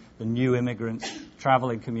minorities, the new immigrants,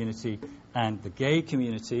 traveling community, and the gay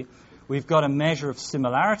community. We've got a measure of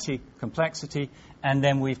similarity, complexity, and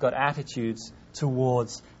then we've got attitudes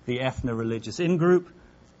towards the ethno-religious in-group,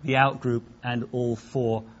 the out-group, and all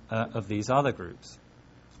 4 of these other groups.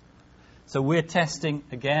 So we're testing,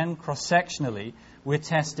 again, cross-sectionally, we're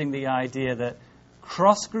testing the idea that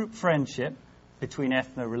cross-group friendship between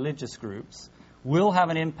ethno-religious groups will have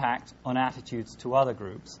an impact on attitudes to other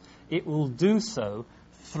groups. It will do so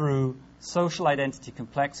through social identity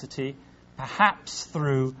complexity, perhaps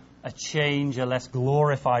through a change, a less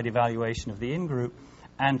glorified evaluation of the in-group,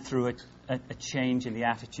 and through a change in the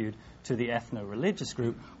attitude to the ethno-religious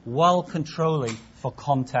group, while controlling for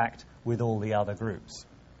contact with all the other groups.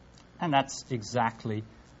 And that's exactly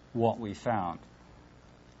what we found.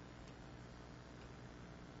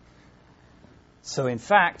 So in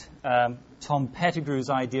fact, Tom Pettigrew's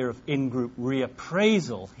idea of in-group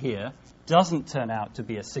reappraisal here doesn't turn out to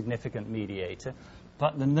be a significant mediator,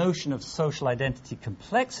 but the notion of social identity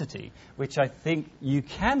complexity, which I think you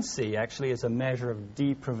can see actually as a measure of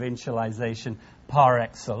deprovincialization par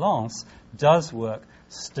excellence, does work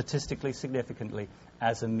statistically significantly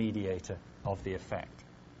as a mediator of the effect.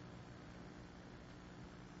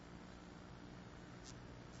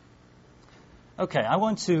 Okay, I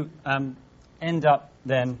want to end up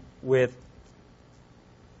then with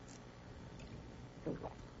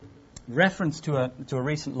reference to a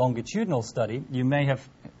recent longitudinal study. You may have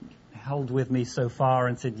held with me so far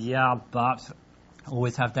and said, yeah, but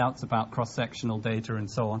always have doubts about cross-sectional data and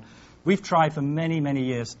so on. We've tried for many, many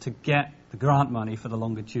years to get the grant money for the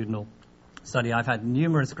longitudinal study. I've had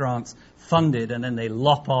numerous grants funded, and then they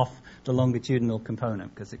lop off the longitudinal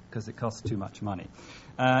component because it costs too much money.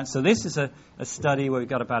 So this is a study where we've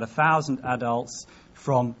got about 1,000 adults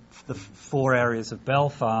from the 4 areas of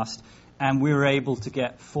Belfast, and we were able to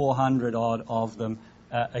get 400-odd of them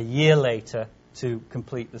a year later to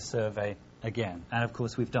complete the survey again. And, of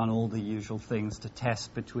course, we've done all the usual things to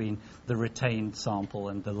test between the retained sample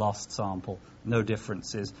and the lost sample. No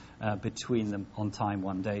differences between them on time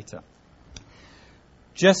 1 data.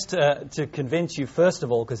 Just to convince you, first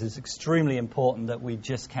of all, because it's extremely important that we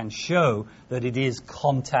just can show that it is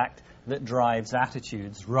contact that drives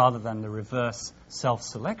attitudes rather than the reverse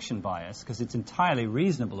self-selection bias, because it's entirely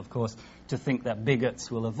reasonable, of course, to think that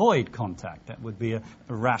bigots will avoid contact. That would be a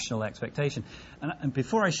rational expectation. And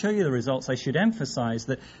before I show you the results, I should emphasize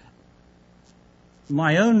that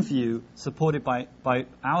my own view, supported by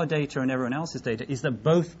our data and everyone else's data, is that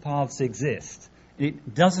both paths exist.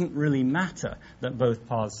 It doesn't really matter that both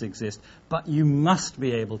paths exist, but you must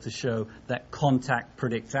be able to show that contact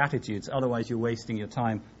predicts attitudes. Otherwise, you're wasting your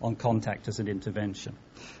time on contact as an intervention.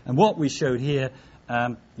 And what we showed here,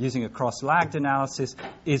 using a cross-lagged analysis,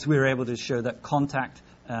 is we were able to show that contact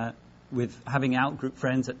with having out-group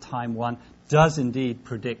friends at time 1 does indeed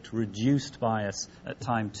predict reduced bias at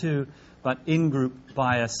time 2, but in-group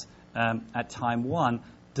bias at time 1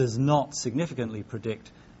 does not significantly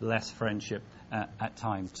predict less friendship at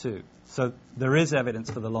time 2. So there is evidence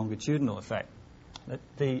for the longitudinal effect.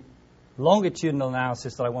 The longitudinal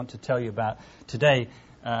analysis that I want to tell you about today,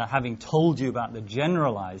 having told you about the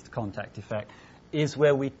generalized contact effect, is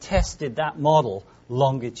where we tested that model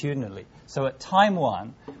longitudinally. So at time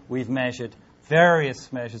 1, we've measured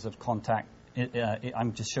various measures of contact.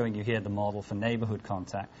 I'm just showing you here the model for neighborhood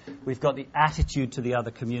contact. We've got the attitude to the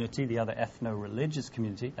other community, the other ethno-religious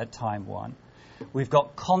community at time 1. We've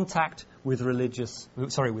got contact with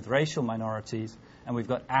racial minorities, and we've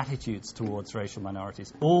got attitudes towards racial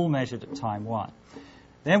minorities, all measured at time 1.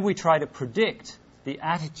 Then we try to predict the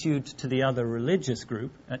attitude to the other religious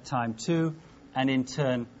group at time 2, and in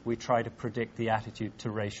turn we try to predict the attitude to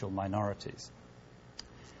racial minorities.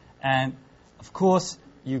 And of course,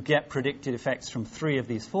 you get predicted effects from 3 of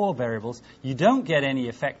these 4 variables. You don't get any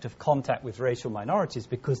effect of contact with racial minorities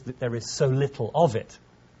because there is so little of it.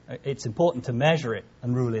 It's important to measure it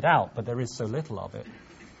and rule it out, but there is so little of it.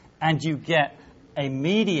 And you get a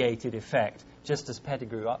mediated effect, just as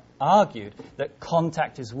Pettigrew argued, that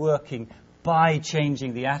contact is working by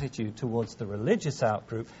changing the attitude towards the religious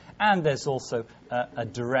outgroup, and there's also a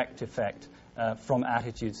direct effect from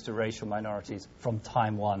attitudes to racial minorities from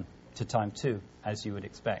time 1 to time 2, as you would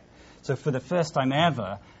expect. So for the first time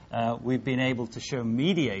ever, we've been able to show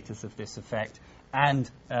mediators of this effect, and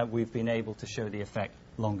we've been able to show the effect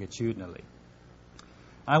longitudinally.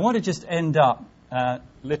 I want to just end up,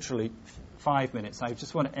 literally 5 minutes, I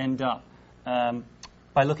just want to end up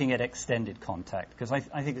by looking at extended contact, because I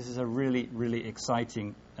think this is a really, really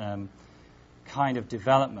exciting kind of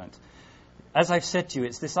development. As I've said to you,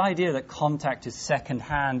 it's this idea that contact is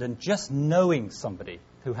second-hand, and just knowing somebody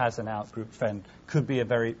who has an out-group friend could be a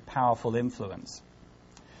very powerful influence.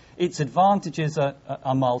 Its advantages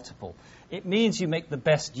are multiple. It means you make the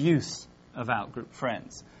best use of out-group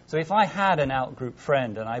friends. So if I had an out-group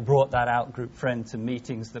friend and I brought that out-group friend to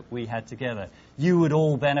meetings that we had together, you would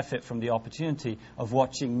all benefit from the opportunity of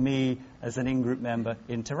watching me as an in-group member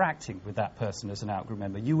interacting with that person as an out-group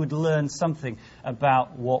member. You would learn something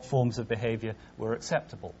about what forms of behavior were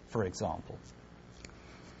acceptable, for example.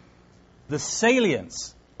 The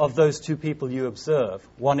salience of those two people you observe,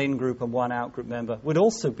 one in-group and one out-group member, would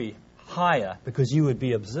also be higher because you would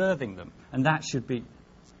be observing them. And that should be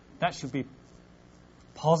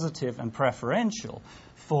positive and preferential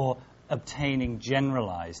for obtaining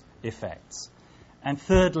generalized effects. And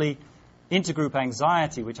thirdly, intergroup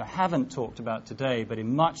anxiety, which I haven't talked about today, but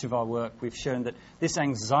in much of our work we've shown that this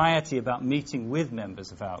anxiety about meeting with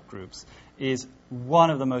members of outgroups is one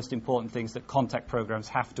of the most important things that contact programs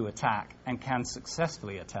have to attack and can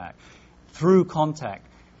successfully attack. Through contact,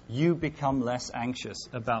 you become less anxious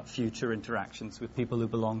about future interactions with people who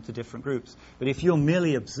belong to different groups. But if you're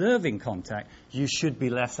merely observing contact, you should be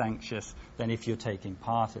less anxious than if you're taking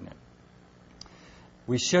part in it.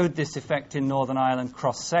 We showed this effect in Northern Ireland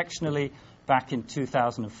cross-sectionally back in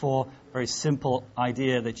 2004. Very simple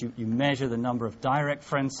idea that you measure the number of direct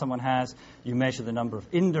friends someone has, you measure the number of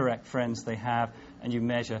indirect friends they have, and you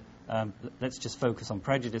measure, let's just focus on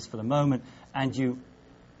prejudice for the moment, and you,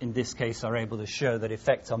 in this case, are able to show that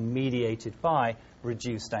effects are mediated by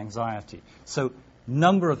reduced anxiety. So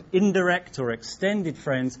number of indirect or extended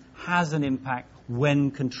friends has an impact when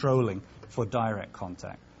controlling for direct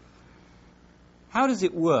contact. How does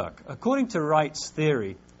it work? According to Wright's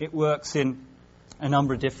theory, it works in a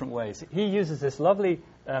number of different ways. He uses this lovely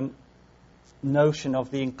notion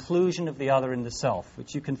of the inclusion of the other in the self,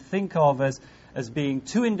 which you can think of as being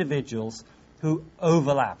two individuals who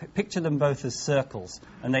overlap. Picture them both as circles,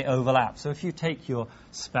 and they overlap. So if you take your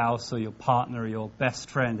spouse or your partner or your best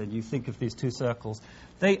friend and you think of these two circles,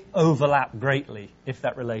 they overlap greatly if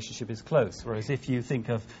that relationship is close. Whereas if you think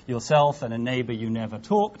of yourself and a neighbor you never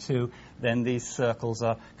talk to, then these circles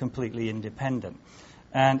are completely independent.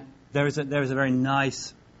 And there is a very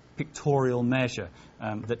nice pictorial measure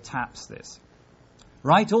that taps this.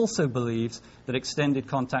 Wright also believes that extended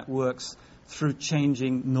contact works through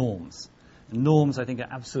changing norms. Norms, I think, are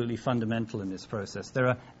absolutely fundamental in this process. There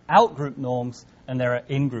are out-group norms and there are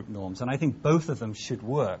in-group norms, and I think both of them should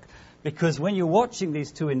work. Because when you're watching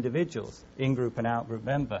these two individuals, in-group and out-group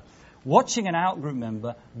member, watching an out-group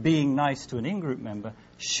member being nice to an in-group member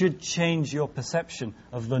should change your perception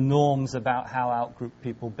of the norms about how out-group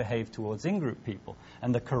people behave towards in-group people.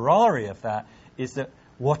 And the corollary of that is that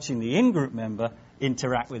watching the in-group member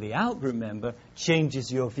interact with the out-group member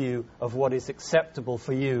changes your view of what is acceptable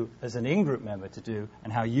for you as an in-group member to do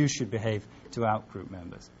and how you should behave to out-group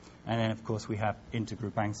members. And then, of course, we have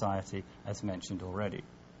intergroup anxiety, as mentioned already.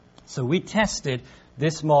 So we tested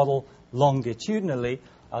this model longitudinally.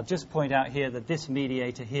 I'll just point out here that this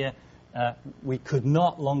mediator here, we could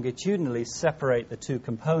not longitudinally separate the two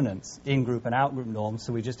components, in-group and out-group norms,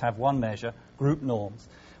 so we just have one measure, group norms.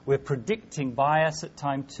 We're predicting bias at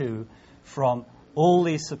time 2 from all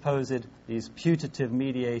these putative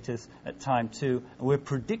mediators at time 2, and we're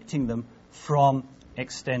predicting them from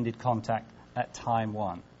extended contact at time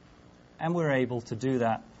 1. And we're able to do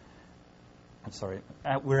that,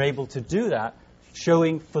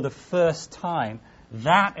 showing for the first time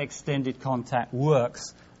that extended contact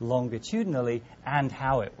works longitudinally and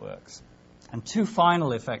how it works. And two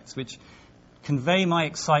final effects which convey my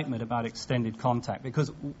excitement about extended contact,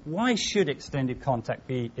 because why should extended contact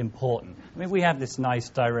be important? I mean, we have this nice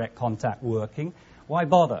direct contact working. Why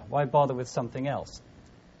bother? Why bother with something else?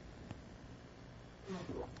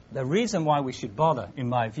 The reason why we should bother, in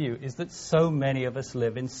my view, is that so many of us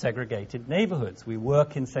live in segregated neighborhoods. We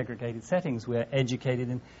work in segregated settings. We're educated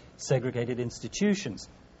in segregated institutions.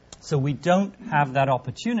 So we don't have that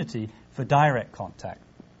opportunity for direct contact.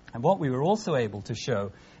 And what we were also able to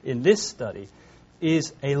show in this study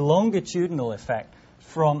is a longitudinal effect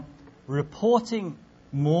from reporting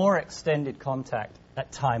more extended contact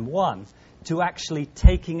at time 1 to actually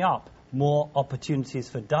taking up more opportunities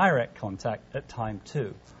for direct contact at time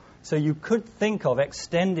 2. So you could think of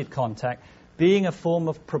extended contact being a form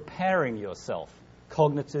of preparing yourself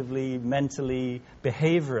cognitively, mentally,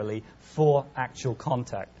 behaviorally for actual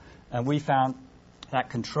contact. And we found that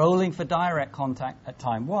controlling for direct contact at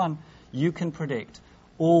time 1, you can predict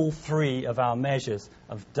all 3 of our measures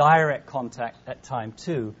of direct contact at time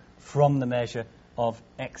 2 from the measure of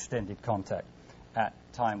extended contact at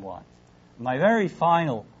time 1. My very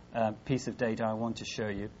final piece of data I want to show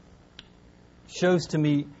you shows to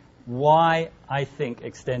me why I think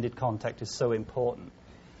extended contact is so important.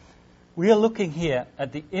 We are looking here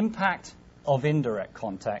at the impact of indirect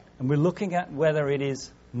contact, and we're looking at whether it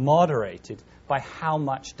is moderated by how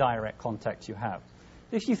much direct contact you have.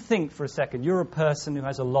 If you think for a second, you're a person who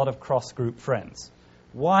has a lot of cross-group friends.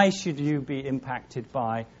 Why should you be impacted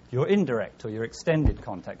by your indirect or your extended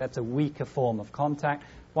contact? That's a weaker form of contact.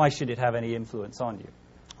 Why should it have any influence on you?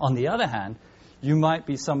 On the other hand, you might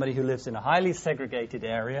be somebody who lives in a highly segregated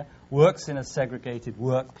area, works in a segregated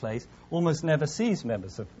workplace, almost never sees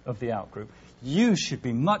members of the outgroup. You should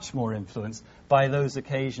be much more influenced by those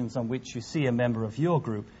occasions on which you see a member of your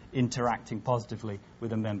group interacting positively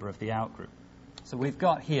with a member of the outgroup. So we've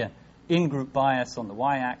got here in-group bias on the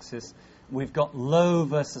y-axis. We've got low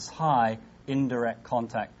versus high indirect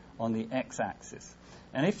contact on the x-axis.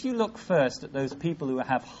 And if you look first at those people who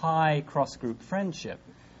have high cross-group friendship,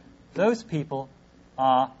 those people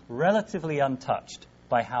are relatively untouched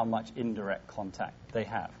by how much indirect contact they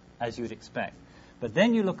have, as you would expect. But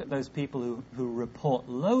then you look at those people who report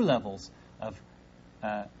low levels of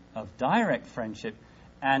direct friendship,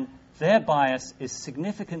 and their bias is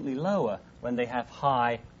significantly lower when they have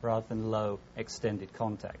high rather than low extended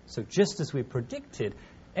contact. So just as we predicted,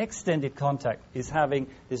 extended contact is having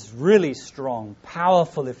this really strong,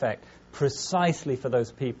 powerful effect precisely for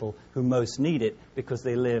those people who most need it because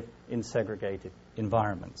they live in segregated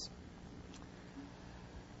environments.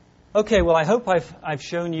 Okay, well, I hope I've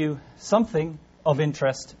shown you something of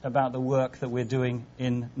interest about the work that we're doing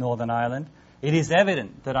in Northern Ireland. It is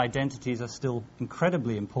evident that identities are still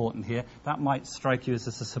incredibly important here. That might strike you as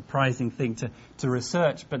a surprising thing to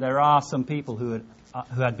research, but there are some people who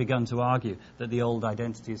had begun to argue that the old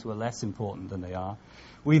identities were less important than they are.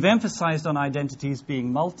 We've emphasized on identities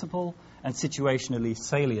being multiple and situationally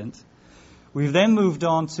salient. We've then moved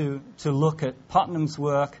on to look at Putnam's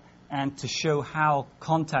work and to show how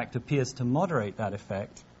contact appears to moderate that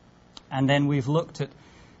effect. And then we've looked at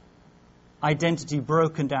identity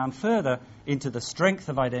broken down further into the strength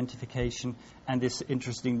of identification and this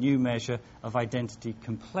interesting new measure of identity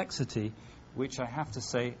complexity, which I have to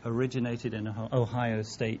say originated in Ohio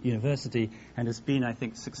State University and has been, I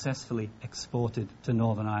think, successfully exported to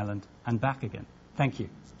Northern Ireland and back again. Thank you.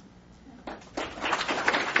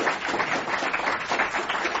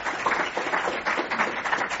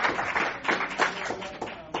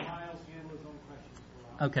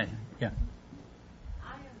 Okay, yeah.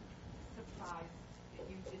 I am surprised that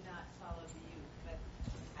you did not follow the youth, but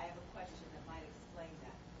I have a question that might explain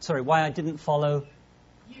that. Sorry, why I didn't follow?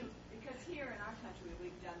 Youth, because here in our country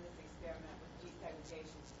we've done this experiment with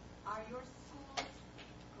desegregation. Are your schools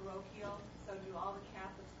parochial? So do all the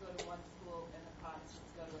Catholics go to one school and the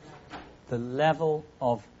Protestants go to another? The level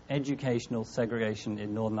of educational segregation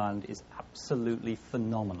in Northern Ireland is absolutely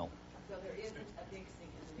phenomenal.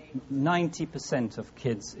 90% of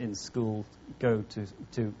kids in school go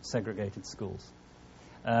to segregated schools.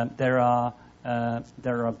 There are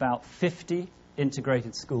about 50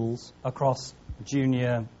 integrated schools across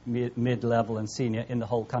junior, mid-level and senior in the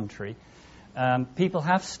whole country. People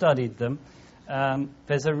have studied them.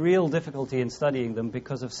 There's a real difficulty in studying them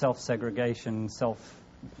because of self-segregation,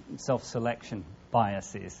 self-selection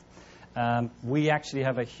biases. We actually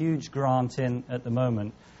have a huge grant in at the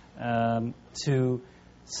moment to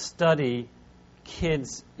study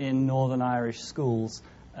kids in Northern Irish schools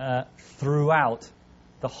throughout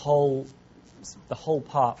the whole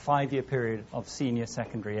 5-year period of senior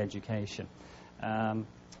secondary education,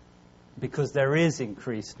 because there is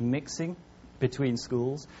increased mixing between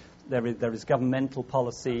schools. There is governmental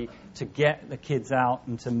policy to get the kids out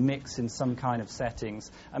and to mix in some kind of settings.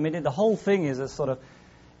 I mean, the whole thing is a sort of,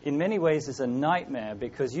 in many ways, is a nightmare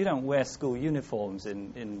because you don't wear school uniforms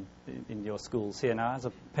in your schools here. Now, as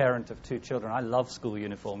a parent of 2 children, I love school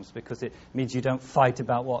uniforms because it means you don't fight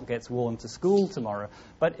about what gets worn to school tomorrow.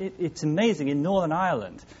 But it's amazing. In Northern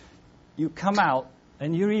Ireland, you come out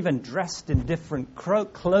and you're even dressed in different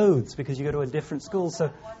clothes because you go to a different school. So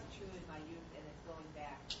That was true in my youth, and it's going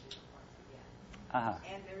back to uniforms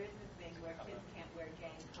again. And there is a thing where kids can't wear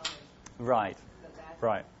gang colors. Right. So that's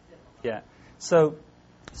Right. difficult. Yeah. So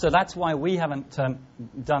So that's why we haven't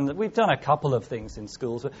done that. We've done a couple of things in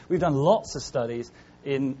schools. We've done lots of studies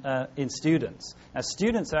in students. Now,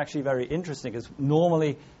 students are actually very interesting, because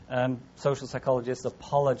normally social psychologists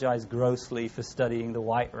apologize grossly for studying the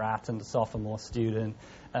white rat and the sophomore student.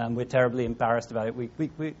 We're terribly embarrassed about it.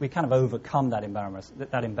 We kind of overcome that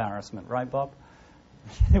embarrassment, right, Bob?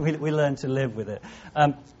 we learn to live with it.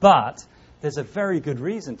 But there's a very good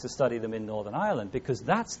reason to study them in Northern Ireland, because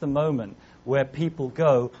that's the moment where people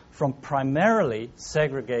go from primarily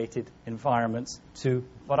segregated environments to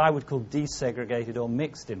what I would call desegregated or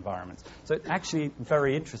mixed environments. So it's actually a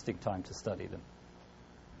very interesting time to study them.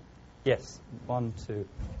 Yes, 1, 2.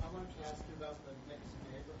 I wanted to ask you about the mixed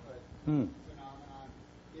neighborhood phenomenon.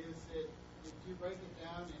 If you break it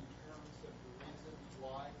down in terms of the reasons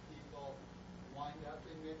why people wind up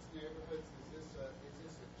in mixed neighborhoods, is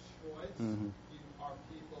this a choice? Are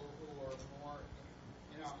people who are more,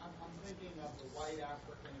 I'm thinking of the white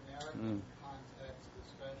African American context,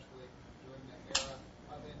 especially during the era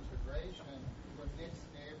of integration, where mixed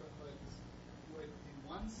neighborhoods would, in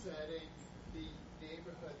one setting, be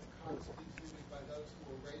neighborhoods constituted by those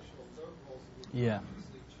who were racial liberals who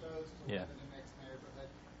consciously chose to live in a mixed neighborhood.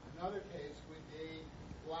 Another case would be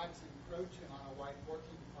blacks encroaching on a white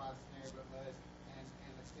working class neighborhood and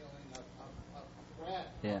a feeling of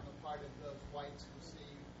threat on the part of those whites who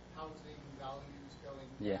see housing values going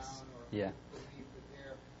down or believe that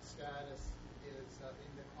their status is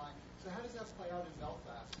in decline. So how does that play out in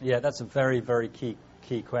Belfast? Yeah, that's a very, very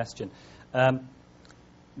key question.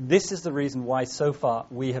 This is the reason why so far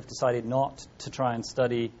we have decided not to try and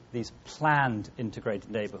study these planned integrated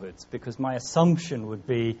neighborhoods, because my assumption would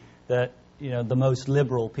be that the most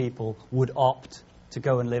liberal people would opt to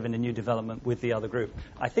go and live in a new development with the other group.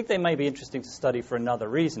 I think they may be interesting to study for another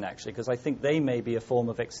reason, actually, because I think they may be a form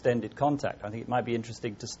of extended contact. I think it might be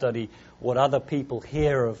interesting to study what other people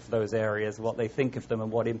hear of those areas, what they think of them, and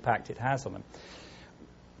what impact it has on them.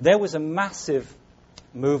 There was a massive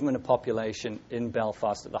movement of population in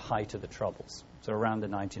Belfast at the height of the Troubles, so around the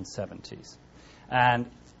 1970s. And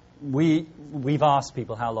we've asked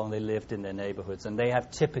people how long they lived in their neighborhoods, and they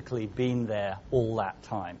have typically been there all that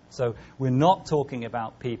time. So we're not talking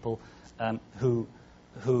about people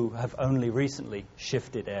who have only recently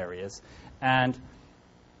shifted areas, and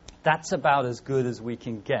that's about as good as we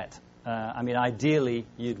can get. Ideally,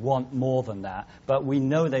 you'd want more than that, but we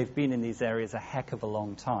know they've been in these areas a heck of a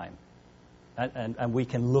long time. And we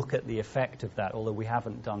can look at the effect of that, although we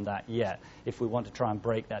haven't done that yet, if we want to try and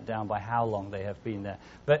break that down by how long they have been there.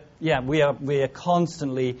 But, we are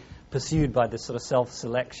constantly pursued by this sort of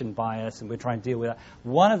self-selection bias, and we're trying to deal with that.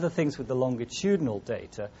 One of the things with the longitudinal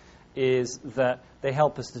data is that they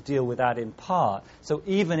help us to deal with that in part. So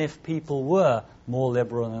even if people were more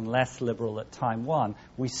liberal and less liberal at time one,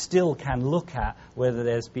 we still can look at whether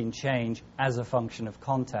there's been change as a function of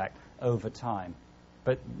contact over time.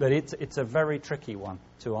 But it's a very tricky one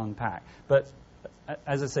to unpack. But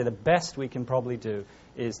as I say, the best we can probably do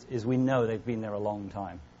is we know they've been there a long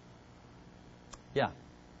time. Yeah.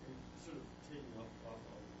 Sort of taking off of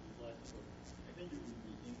the last one, I think it would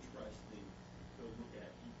be interesting to look at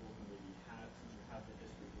people who maybe have the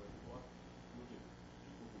history where they look at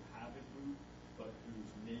people who have a group, but whose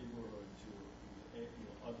neighborhoods or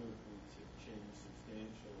other groups have changed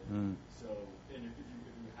substantially. So, and if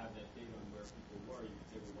you have that data on where people were, you could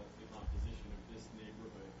say, well, what's the composition of this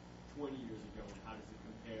neighborhood 20 years ago, and how does it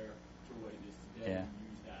compare to what it is today? And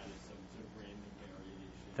use that as some sort of random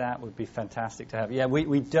variation. That would be fantastic to have. Yeah,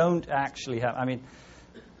 we don't actually have.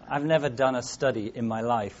 I've never done a study in my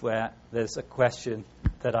life where there's a question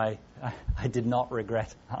that I did not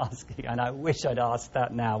regret asking, and I wish I'd asked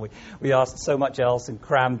that now. We asked so much else and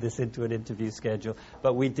crammed this into an interview schedule,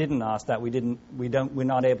 but we didn't ask that. We're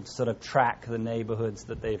not able to sort of track the neighborhoods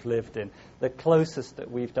that they've lived in. The closest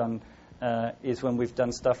that we've done is when we've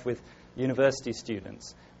done stuff with university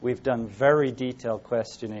students. We've done very detailed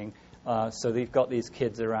questioning. So they've got these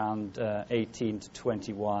kids around 18 to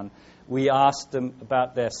 21. We asked them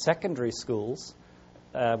about their secondary schools.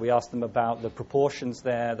 We asked them about the proportions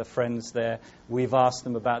there, the friends there. We've asked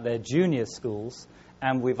them about their junior schools,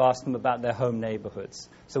 and we've asked them about their home neighborhoods.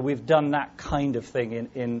 So we've done that kind of thing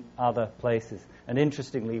in other places. And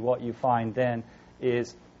interestingly, what you find then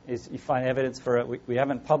is you find evidence for it. We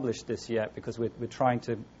haven't published this yet because we're trying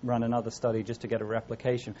to run another study just to get a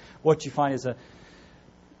replication. What you find is a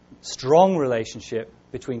strong relationship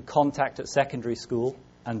between contact at secondary school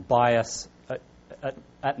and bias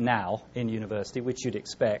at now in university, which you'd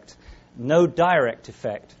expect. No direct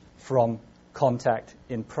effect from contact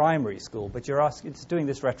in primary school, but it's doing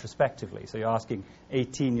this retrospectively. So you're asking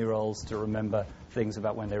 18-year-olds to remember things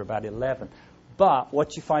about when they were about 11. But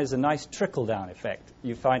what you find is a nice trickle-down effect.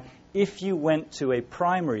 You find if you went to a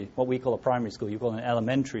primary, what we call a primary school, you call an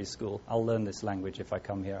elementary school. I'll learn this language if I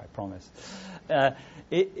come here, I promise.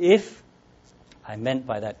 If I meant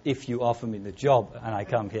by that, if you offer me the job and I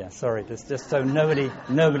come here. Sorry, just so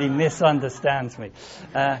nobody misunderstands me.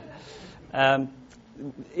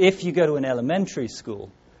 If you go to an elementary school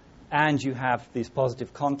and you have these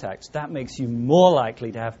positive contacts, that makes you more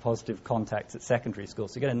likely to have positive contacts at secondary school.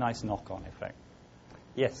 So you get a nice knock-on effect.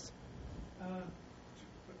 Yes? Quick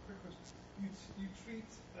question. You treat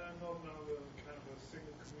Northern Ireland kind of a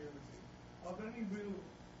single community. Are there any real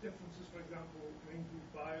differences, for example, in in-group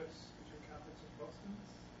bias between Catholics and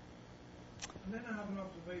Protestants? And then I have an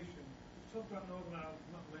observation. You talk about Northern Ireland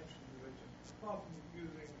not mentioning religion, apart from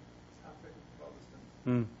using Catholic and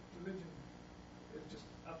Protestant. Religion is just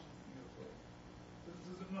absolutely neutral.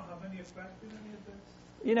 Does it not have any effect in any of this?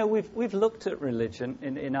 You know, we've looked at religion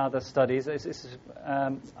in other studies.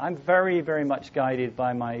 I'm very, very much guided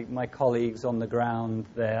by my colleagues on the ground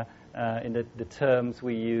there in the terms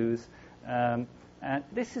we use. And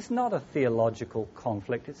this is not a theological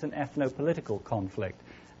conflict. It's an ethno-political conflict.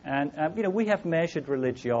 And, we have measured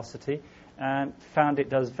religiosity and found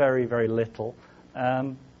it does very, very little.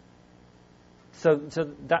 So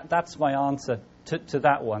that's my answer to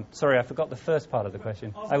that one. Sorry, I forgot the first part of the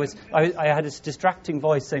question. I had this distracting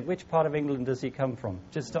voice saying, which part of England does he come from?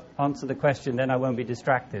 Just answer the question, then I won't be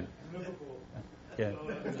distracted. Liverpool. Yeah. The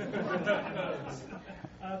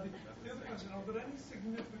other question, are there any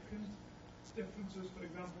significant differences, for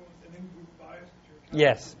example, in in-group bias between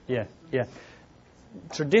Catholics and Yes.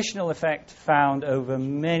 Traditional effect found over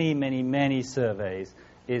many, many, many surveys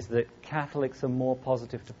is that Catholics are more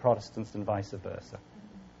positive to Protestants and vice versa.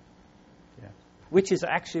 Which is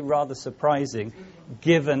actually rather surprising,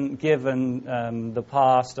 given the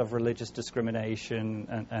past of religious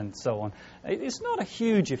discrimination and so on. It's not a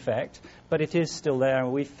huge effect, but it is still there,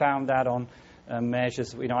 and we found that on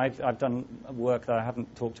measures. I've done work that I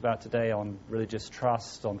haven't talked about today on religious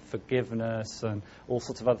trust, on forgiveness, and all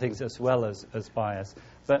sorts of other things as well as bias.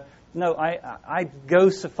 But no, I go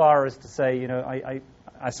so far as to say, I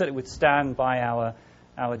certainly would stand by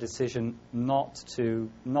our decision not to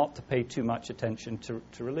pay too much attention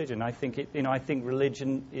to religion. I think I think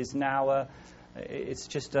religion is now it's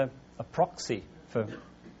just a proxy for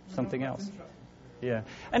something else. Yeah,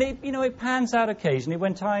 and it pans out occasionally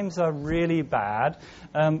when times are really bad.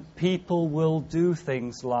 People will do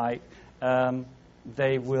things like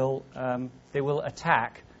they will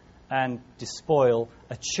attack and despoil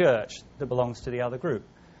a church that belongs to the other group.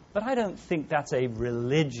 But I don't think that's a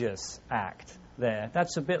religious act. There,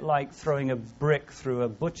 that's a bit like throwing a brick through a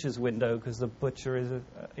butcher's window because the butcher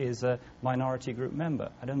is a minority group member.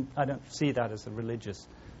 I don't see that as a religious.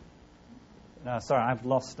 Sorry, I've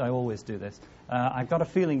lost. I always do this. I've got a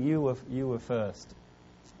feeling you were first.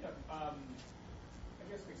 Yeah, I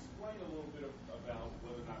guess explain a little bit about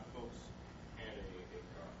whether or not folks had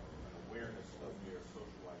an awareness of their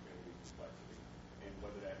social identity complexity and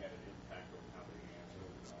whether that had an impact on how they answer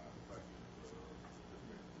the question.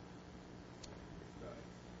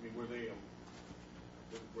 I mean, were they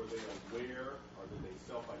aware, or did they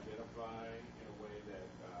self-identify in a way that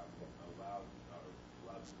allowed people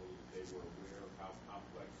that they were aware of how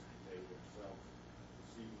complex they themselves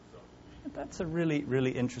perceive themselves to be? That's a really,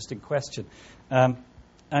 really interesting question,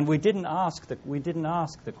 and we didn't ask the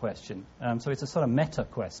question. So it's a sort of meta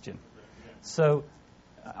question. So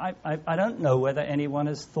I don't know whether anyone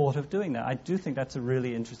has thought of doing that. I do think that's a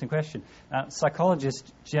really interesting question.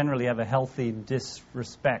 Psychologists generally have a healthy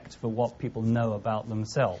disrespect for what people know about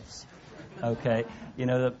themselves. Okay,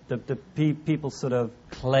 the people sort of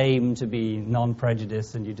claim to be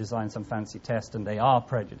non-prejudiced, and you design some fancy test, and they are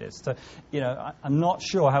prejudiced. So, I'm not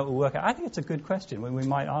sure how it will work out. I think it's a good question. We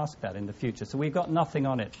might ask that in the future. So we've got nothing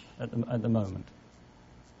on it at the moment.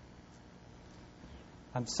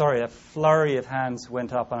 I'm sorry, a flurry of hands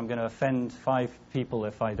went up, and I'm going to offend 5 people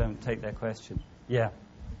if I don't take their question. Yeah.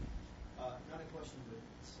 Not a question, but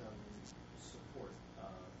some support,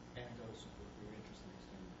 anecdotal support for your interest in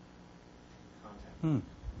extended contact.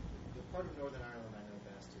 The part of Northern Ireland I know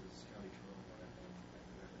best is County Tyrone,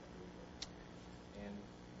 and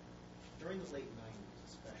during the late 90s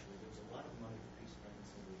especially, there was a lot of money for peace and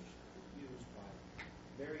reconciliation that was used by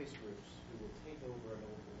various groups who would take over an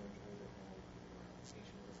older home,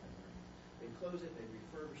 ancient Northern Ireland. They'd close it, they'd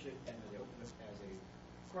refurbish it, and then they'd open it as a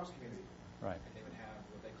cross-community. Right. And they would have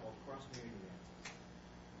what they called cross-community dances.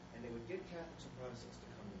 And they would get Catholics and Protestants to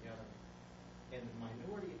come together. And the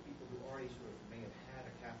minority of people who already sort of may have had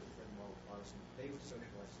a Catholic friend while a Protestant, they would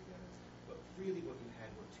socialize together. But really what you had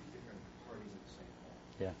were 2 different parties at the same hall.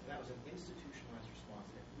 Yeah. And that was an institutionalized response,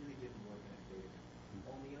 and it really didn't work in a data.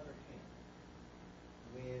 On the other hand,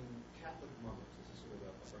 when Catholic mummers, this is sort of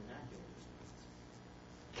a vernacular response.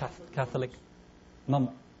 Catholic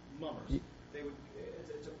mummers, Y- they would.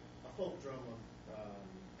 It's a folk drum of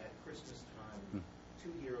at Christmas time.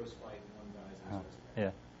 Two heroes fight, and one dies. And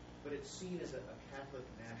yeah. But it's seen as a Catholic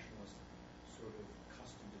nationalist sort of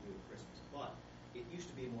custom to do at Christmas. But it used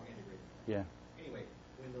to be more integrated. Yeah. Anyway,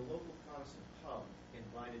 when the local Protestant pub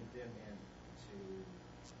invited them in to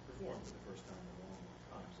perform for the first time in a long, long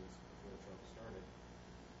time, since before the trouble started,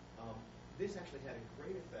 this actually had a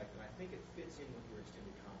great effect, and I think it fits in with your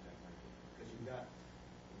extended contact idea. Because you've got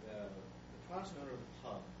the Protestant owner of the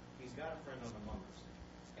pub, he's got a friend on the mummers.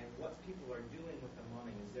 And what people are doing with the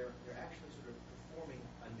mumming is they're actually sort of performing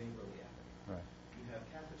a neighborly ethic. Right. You have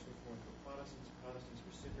Catholics performing for Protestants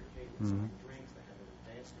reciprocate with selling drinks, they have a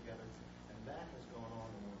dance together, and that has gone on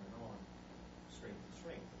and on, strength to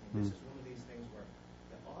strength. I mean, this is one of these things where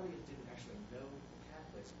the audience didn't actually know the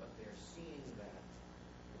Catholics, but they're seeing that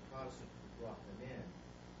the Protestant who brought them in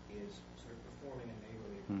is sort of performing a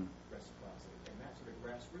neighborly reciprocity, and that sort of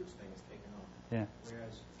grassroots thing is taken on. Yeah.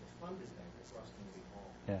 Whereas the funded thing, the Cross Community Hall,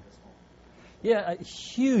 Yeah. this home. Yeah, a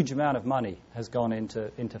huge amount of money has gone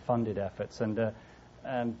into funded efforts,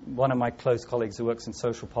 and one of my close colleagues who works in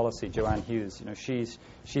social policy, Joanne Hughes,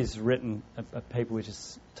 she's written a paper which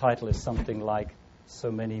is title is something like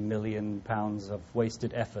 "So Many Million Pounds of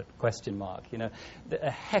Wasted Effort?" ? A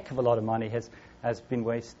heck of a lot of money has been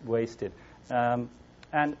wasted,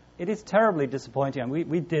 and it is terribly disappointing. And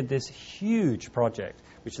we did this huge project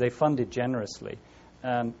which they funded generously.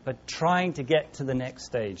 But trying to get to the next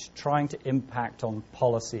stage, trying to impact on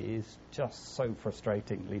policy is just so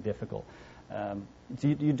frustratingly difficult.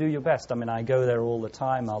 You do your best. I mean, I go there all the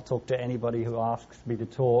time. I'll talk to anybody who asks me to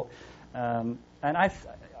talk. And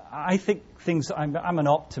I think things, I'm an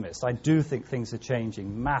optimist. I do think things are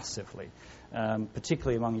changing massively,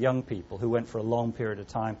 particularly among young people who went for a long period of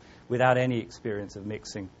time without any experience of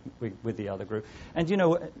mixing with the other group. And,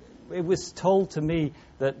 it was told to me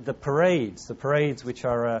that the parades which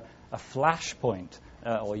are a flashpoint,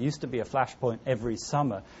 or used to be a flashpoint every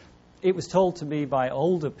summer, it was told to me by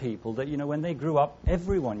older people that, when they grew up,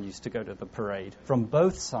 everyone used to go to the parade from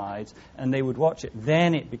both sides, and they would watch it.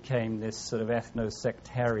 Then it became this sort of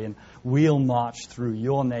ethno-sectarian wheel march through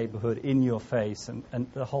your neighborhood in your face, and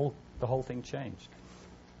the whole thing changed.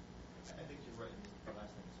 I think you're right in the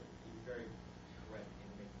last thing. So you're very correct in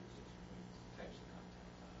making the distinction between these types of content.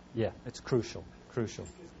 Yeah, it's crucial. Just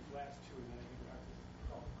these last two, and then I think back to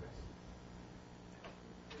Carl Chris.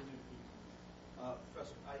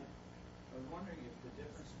 Professor, I was wondering if the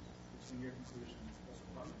difference between your conclusions and the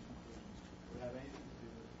department's conclusions would have anything to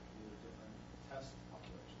do with the different test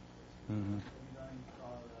populations. Mm-hmm. Have you done any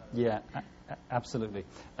thought of that? Yeah, absolutely.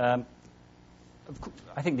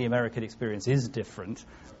 I think the American experience is different,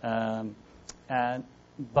 but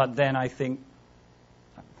then I think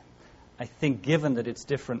given that it's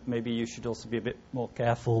different, maybe you should also be a bit more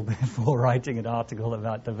careful before writing an article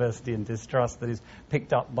about diversity and distrust that is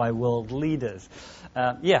picked up by world leaders.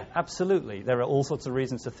 Yeah, absolutely. There are all sorts of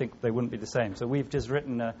reasons to think they wouldn't be the same. So we've just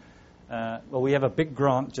written we have a big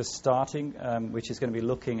grant just starting, which is going to be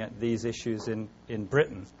looking at these issues in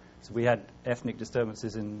Britain. So we had ethnic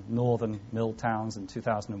disturbances in northern mill towns in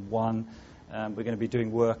 2001. We're going to be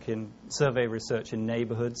doing work in survey research in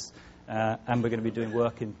neighborhoods. And we're going to be doing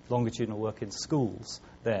longitudinal work in schools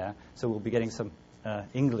there. So we'll be getting some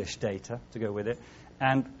English data to go with it.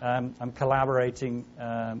 And I'm collaborating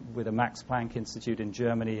with the Max Planck Institute in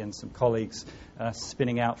Germany and some colleagues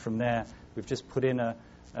spinning out from there. We've just put in a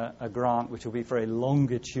grant which will be for a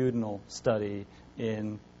longitudinal study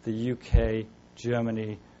in the UK,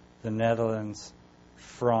 Germany, the Netherlands,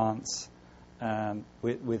 France,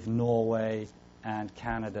 with Norway and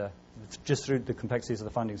Canada, just through the complexities of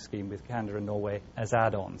the funding scheme with Canada and Norway as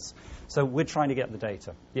add-ons. So we're trying to get the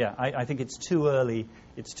data. Yeah, I think it's too early.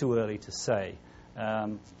 It's too early to say,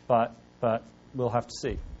 but we'll have to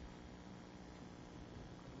see.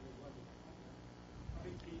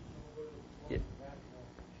 Yeah.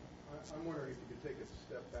 I'm wondering if you could take a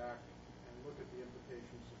step back and look at the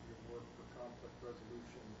implications of your work for conflict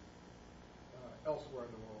resolution elsewhere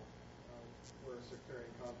in the world, where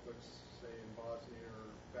sectarian conflicts, say in Bosnia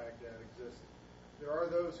or Baghdad, exist. There are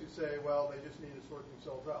those who say, well, they just need to sort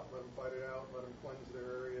themselves out, let them fight it out, let them cleanse their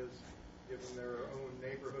areas, give them their own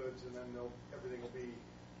neighborhoods, and then everything will be,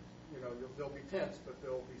 they'll be tense, but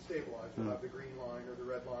they'll be stabilized. They'll have the green line or the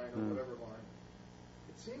red line or whatever line.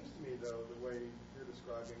 It seems to me, though, the way you're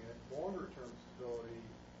describing it, longer-term stability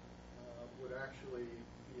would actually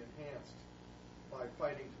be enhanced by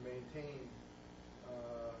fighting to maintain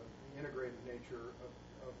the integrated nature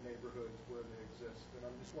of neighborhoods where they exist. And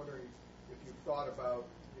I'm just wondering if you've thought about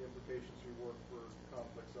the implications of your work for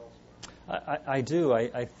conflicts elsewhere. I do.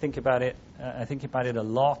 I think about it. I think about it a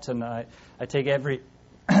lot, and I take every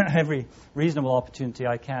every reasonable opportunity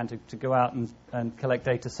I can to go out and collect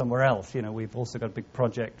data somewhere else. You know, we've also got a big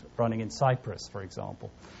project running in Cyprus, for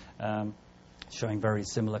example, showing very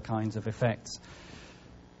similar kinds of effects.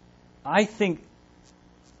 I think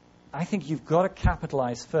you've got to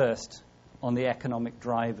capitalize first on the economic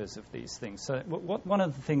drivers of these things. So one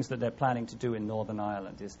of the things that they're planning to do in Northern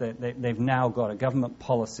Ireland is that they've now got a government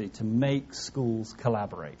policy to make schools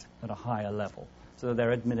collaborate at a higher level. So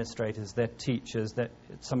their administrators, their teachers,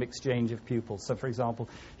 some exchange of pupils. So, for example,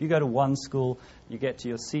 you go to one school, you get to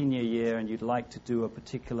your senior year, and you'd like to do a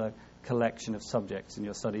particular collection of subjects in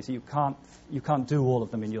your studies. You can't do all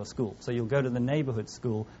of them in your school. So you'll go to the neighborhood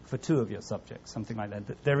school for 2 of your subjects, something like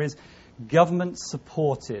that. There is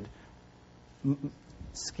government-supported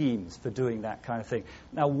schemes for doing that kind of thing.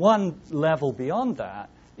 Now, one level beyond that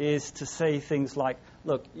is to say things like,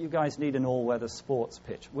 look, you guys need an all-weather sports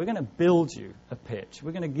pitch. We're going to build you a pitch.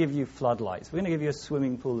 We're going to give you floodlights. We're going to give you a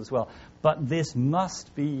swimming pool as well. But this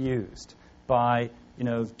must be used by,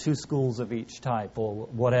 2 schools of each type or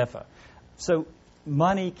whatever. So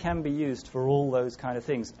money can be used for all those kind of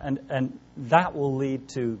things. And that will lead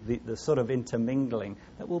to the sort of intermingling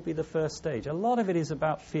that will be the first stage. A lot of it is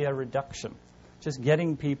about fear reduction, just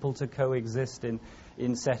getting people to coexist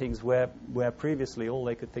in settings where previously all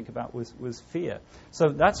they could think about was fear. So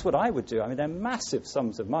that's what I would do. I mean, they're massive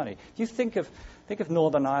sums of money. You think of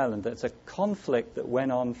Northern Ireland, that's a conflict that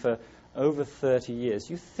went on for over 30 years.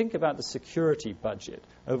 You think about the security budget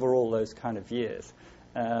over all those kind of years,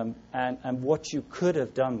 and what you could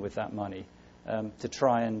have done with that money to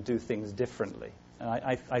try and do things differently. And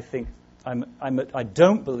I think I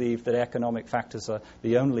don't believe that economic factors are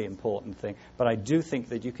the only important thing, but I do think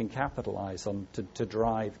that you can capitalize on to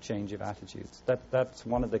drive change of attitudes. That's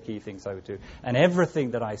one of the key things I would do. And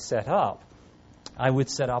everything that I set up, I would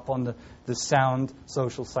set up on the sound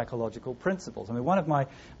social psychological principles. I mean, one of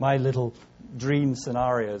my little dream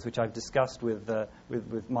scenarios, which I've discussed with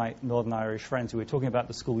my Northern Irish friends, who were talking about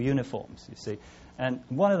the school uniforms, you see. And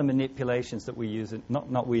one of the manipulations that we use,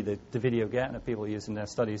 not we, the video Gertner people use in their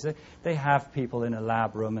studies, they have people in a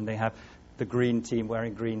lab room and they have the green team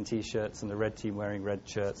wearing green T-shirts and the red team wearing red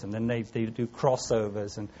shirts, and then they do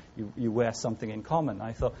crossovers and you wear something in common.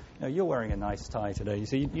 I thought, you're wearing a nice tie today.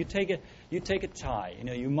 So you take a tie.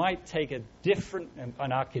 You might take a different,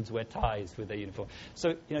 and our kids wear ties with their uniform.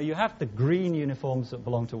 So you have the green uniforms that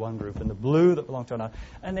belong to one group and the blue that belong to another,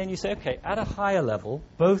 and then you say, okay, at a higher level,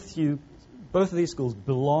 both of these schools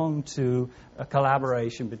belong to a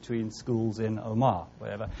collaboration between schools in Omagh,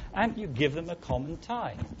 whatever, and you give them a common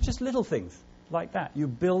tie. Just little things like that. You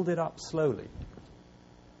build it up slowly.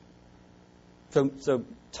 So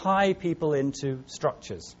tie people into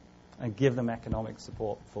structures and give them economic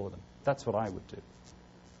support for them. That's what I would do.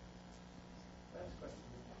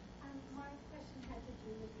 My question had to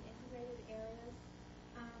do with the integrated areas.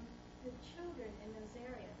 The children in those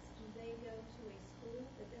areas, do they go to a school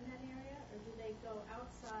within that area, or do they go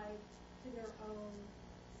outside to their own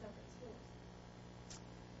separate schools?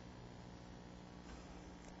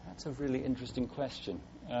 That's a really interesting question.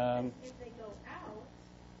 If they go out,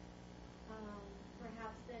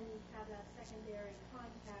 perhaps then you have that secondary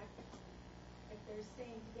contact. If they're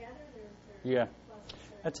staying together, Yeah,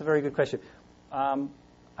 that's a very good question.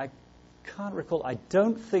 I can't recall. I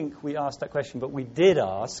don't think we asked that question, but we did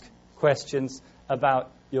ask questions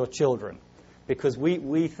about your children, because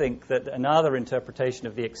we think that another interpretation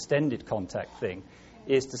of the extended contact thing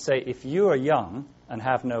is to say if you are young and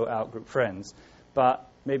have no out-group friends, but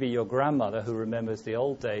maybe your grandmother, who remembers the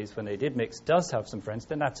old days when they did mix, does have some friends,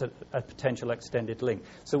 then that's a potential extended link.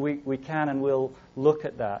 So we can and will look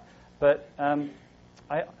at that. But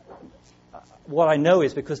what I know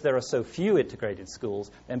is because there are so few integrated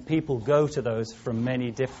schools, then people go to those from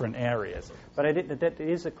many different areas. But that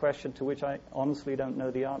is a question to which I honestly don't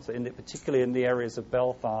know the answer, particularly in the areas of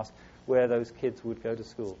Belfast where those kids would go to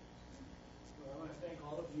school. Well, I want to thank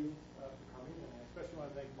all of you for coming, and I especially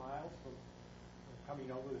want to thank Miles for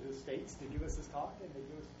coming over to the States to give us this talk and to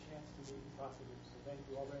give us a chance to meet and talk with you. So thank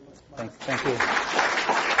you all very much. Miles. Thank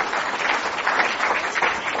you.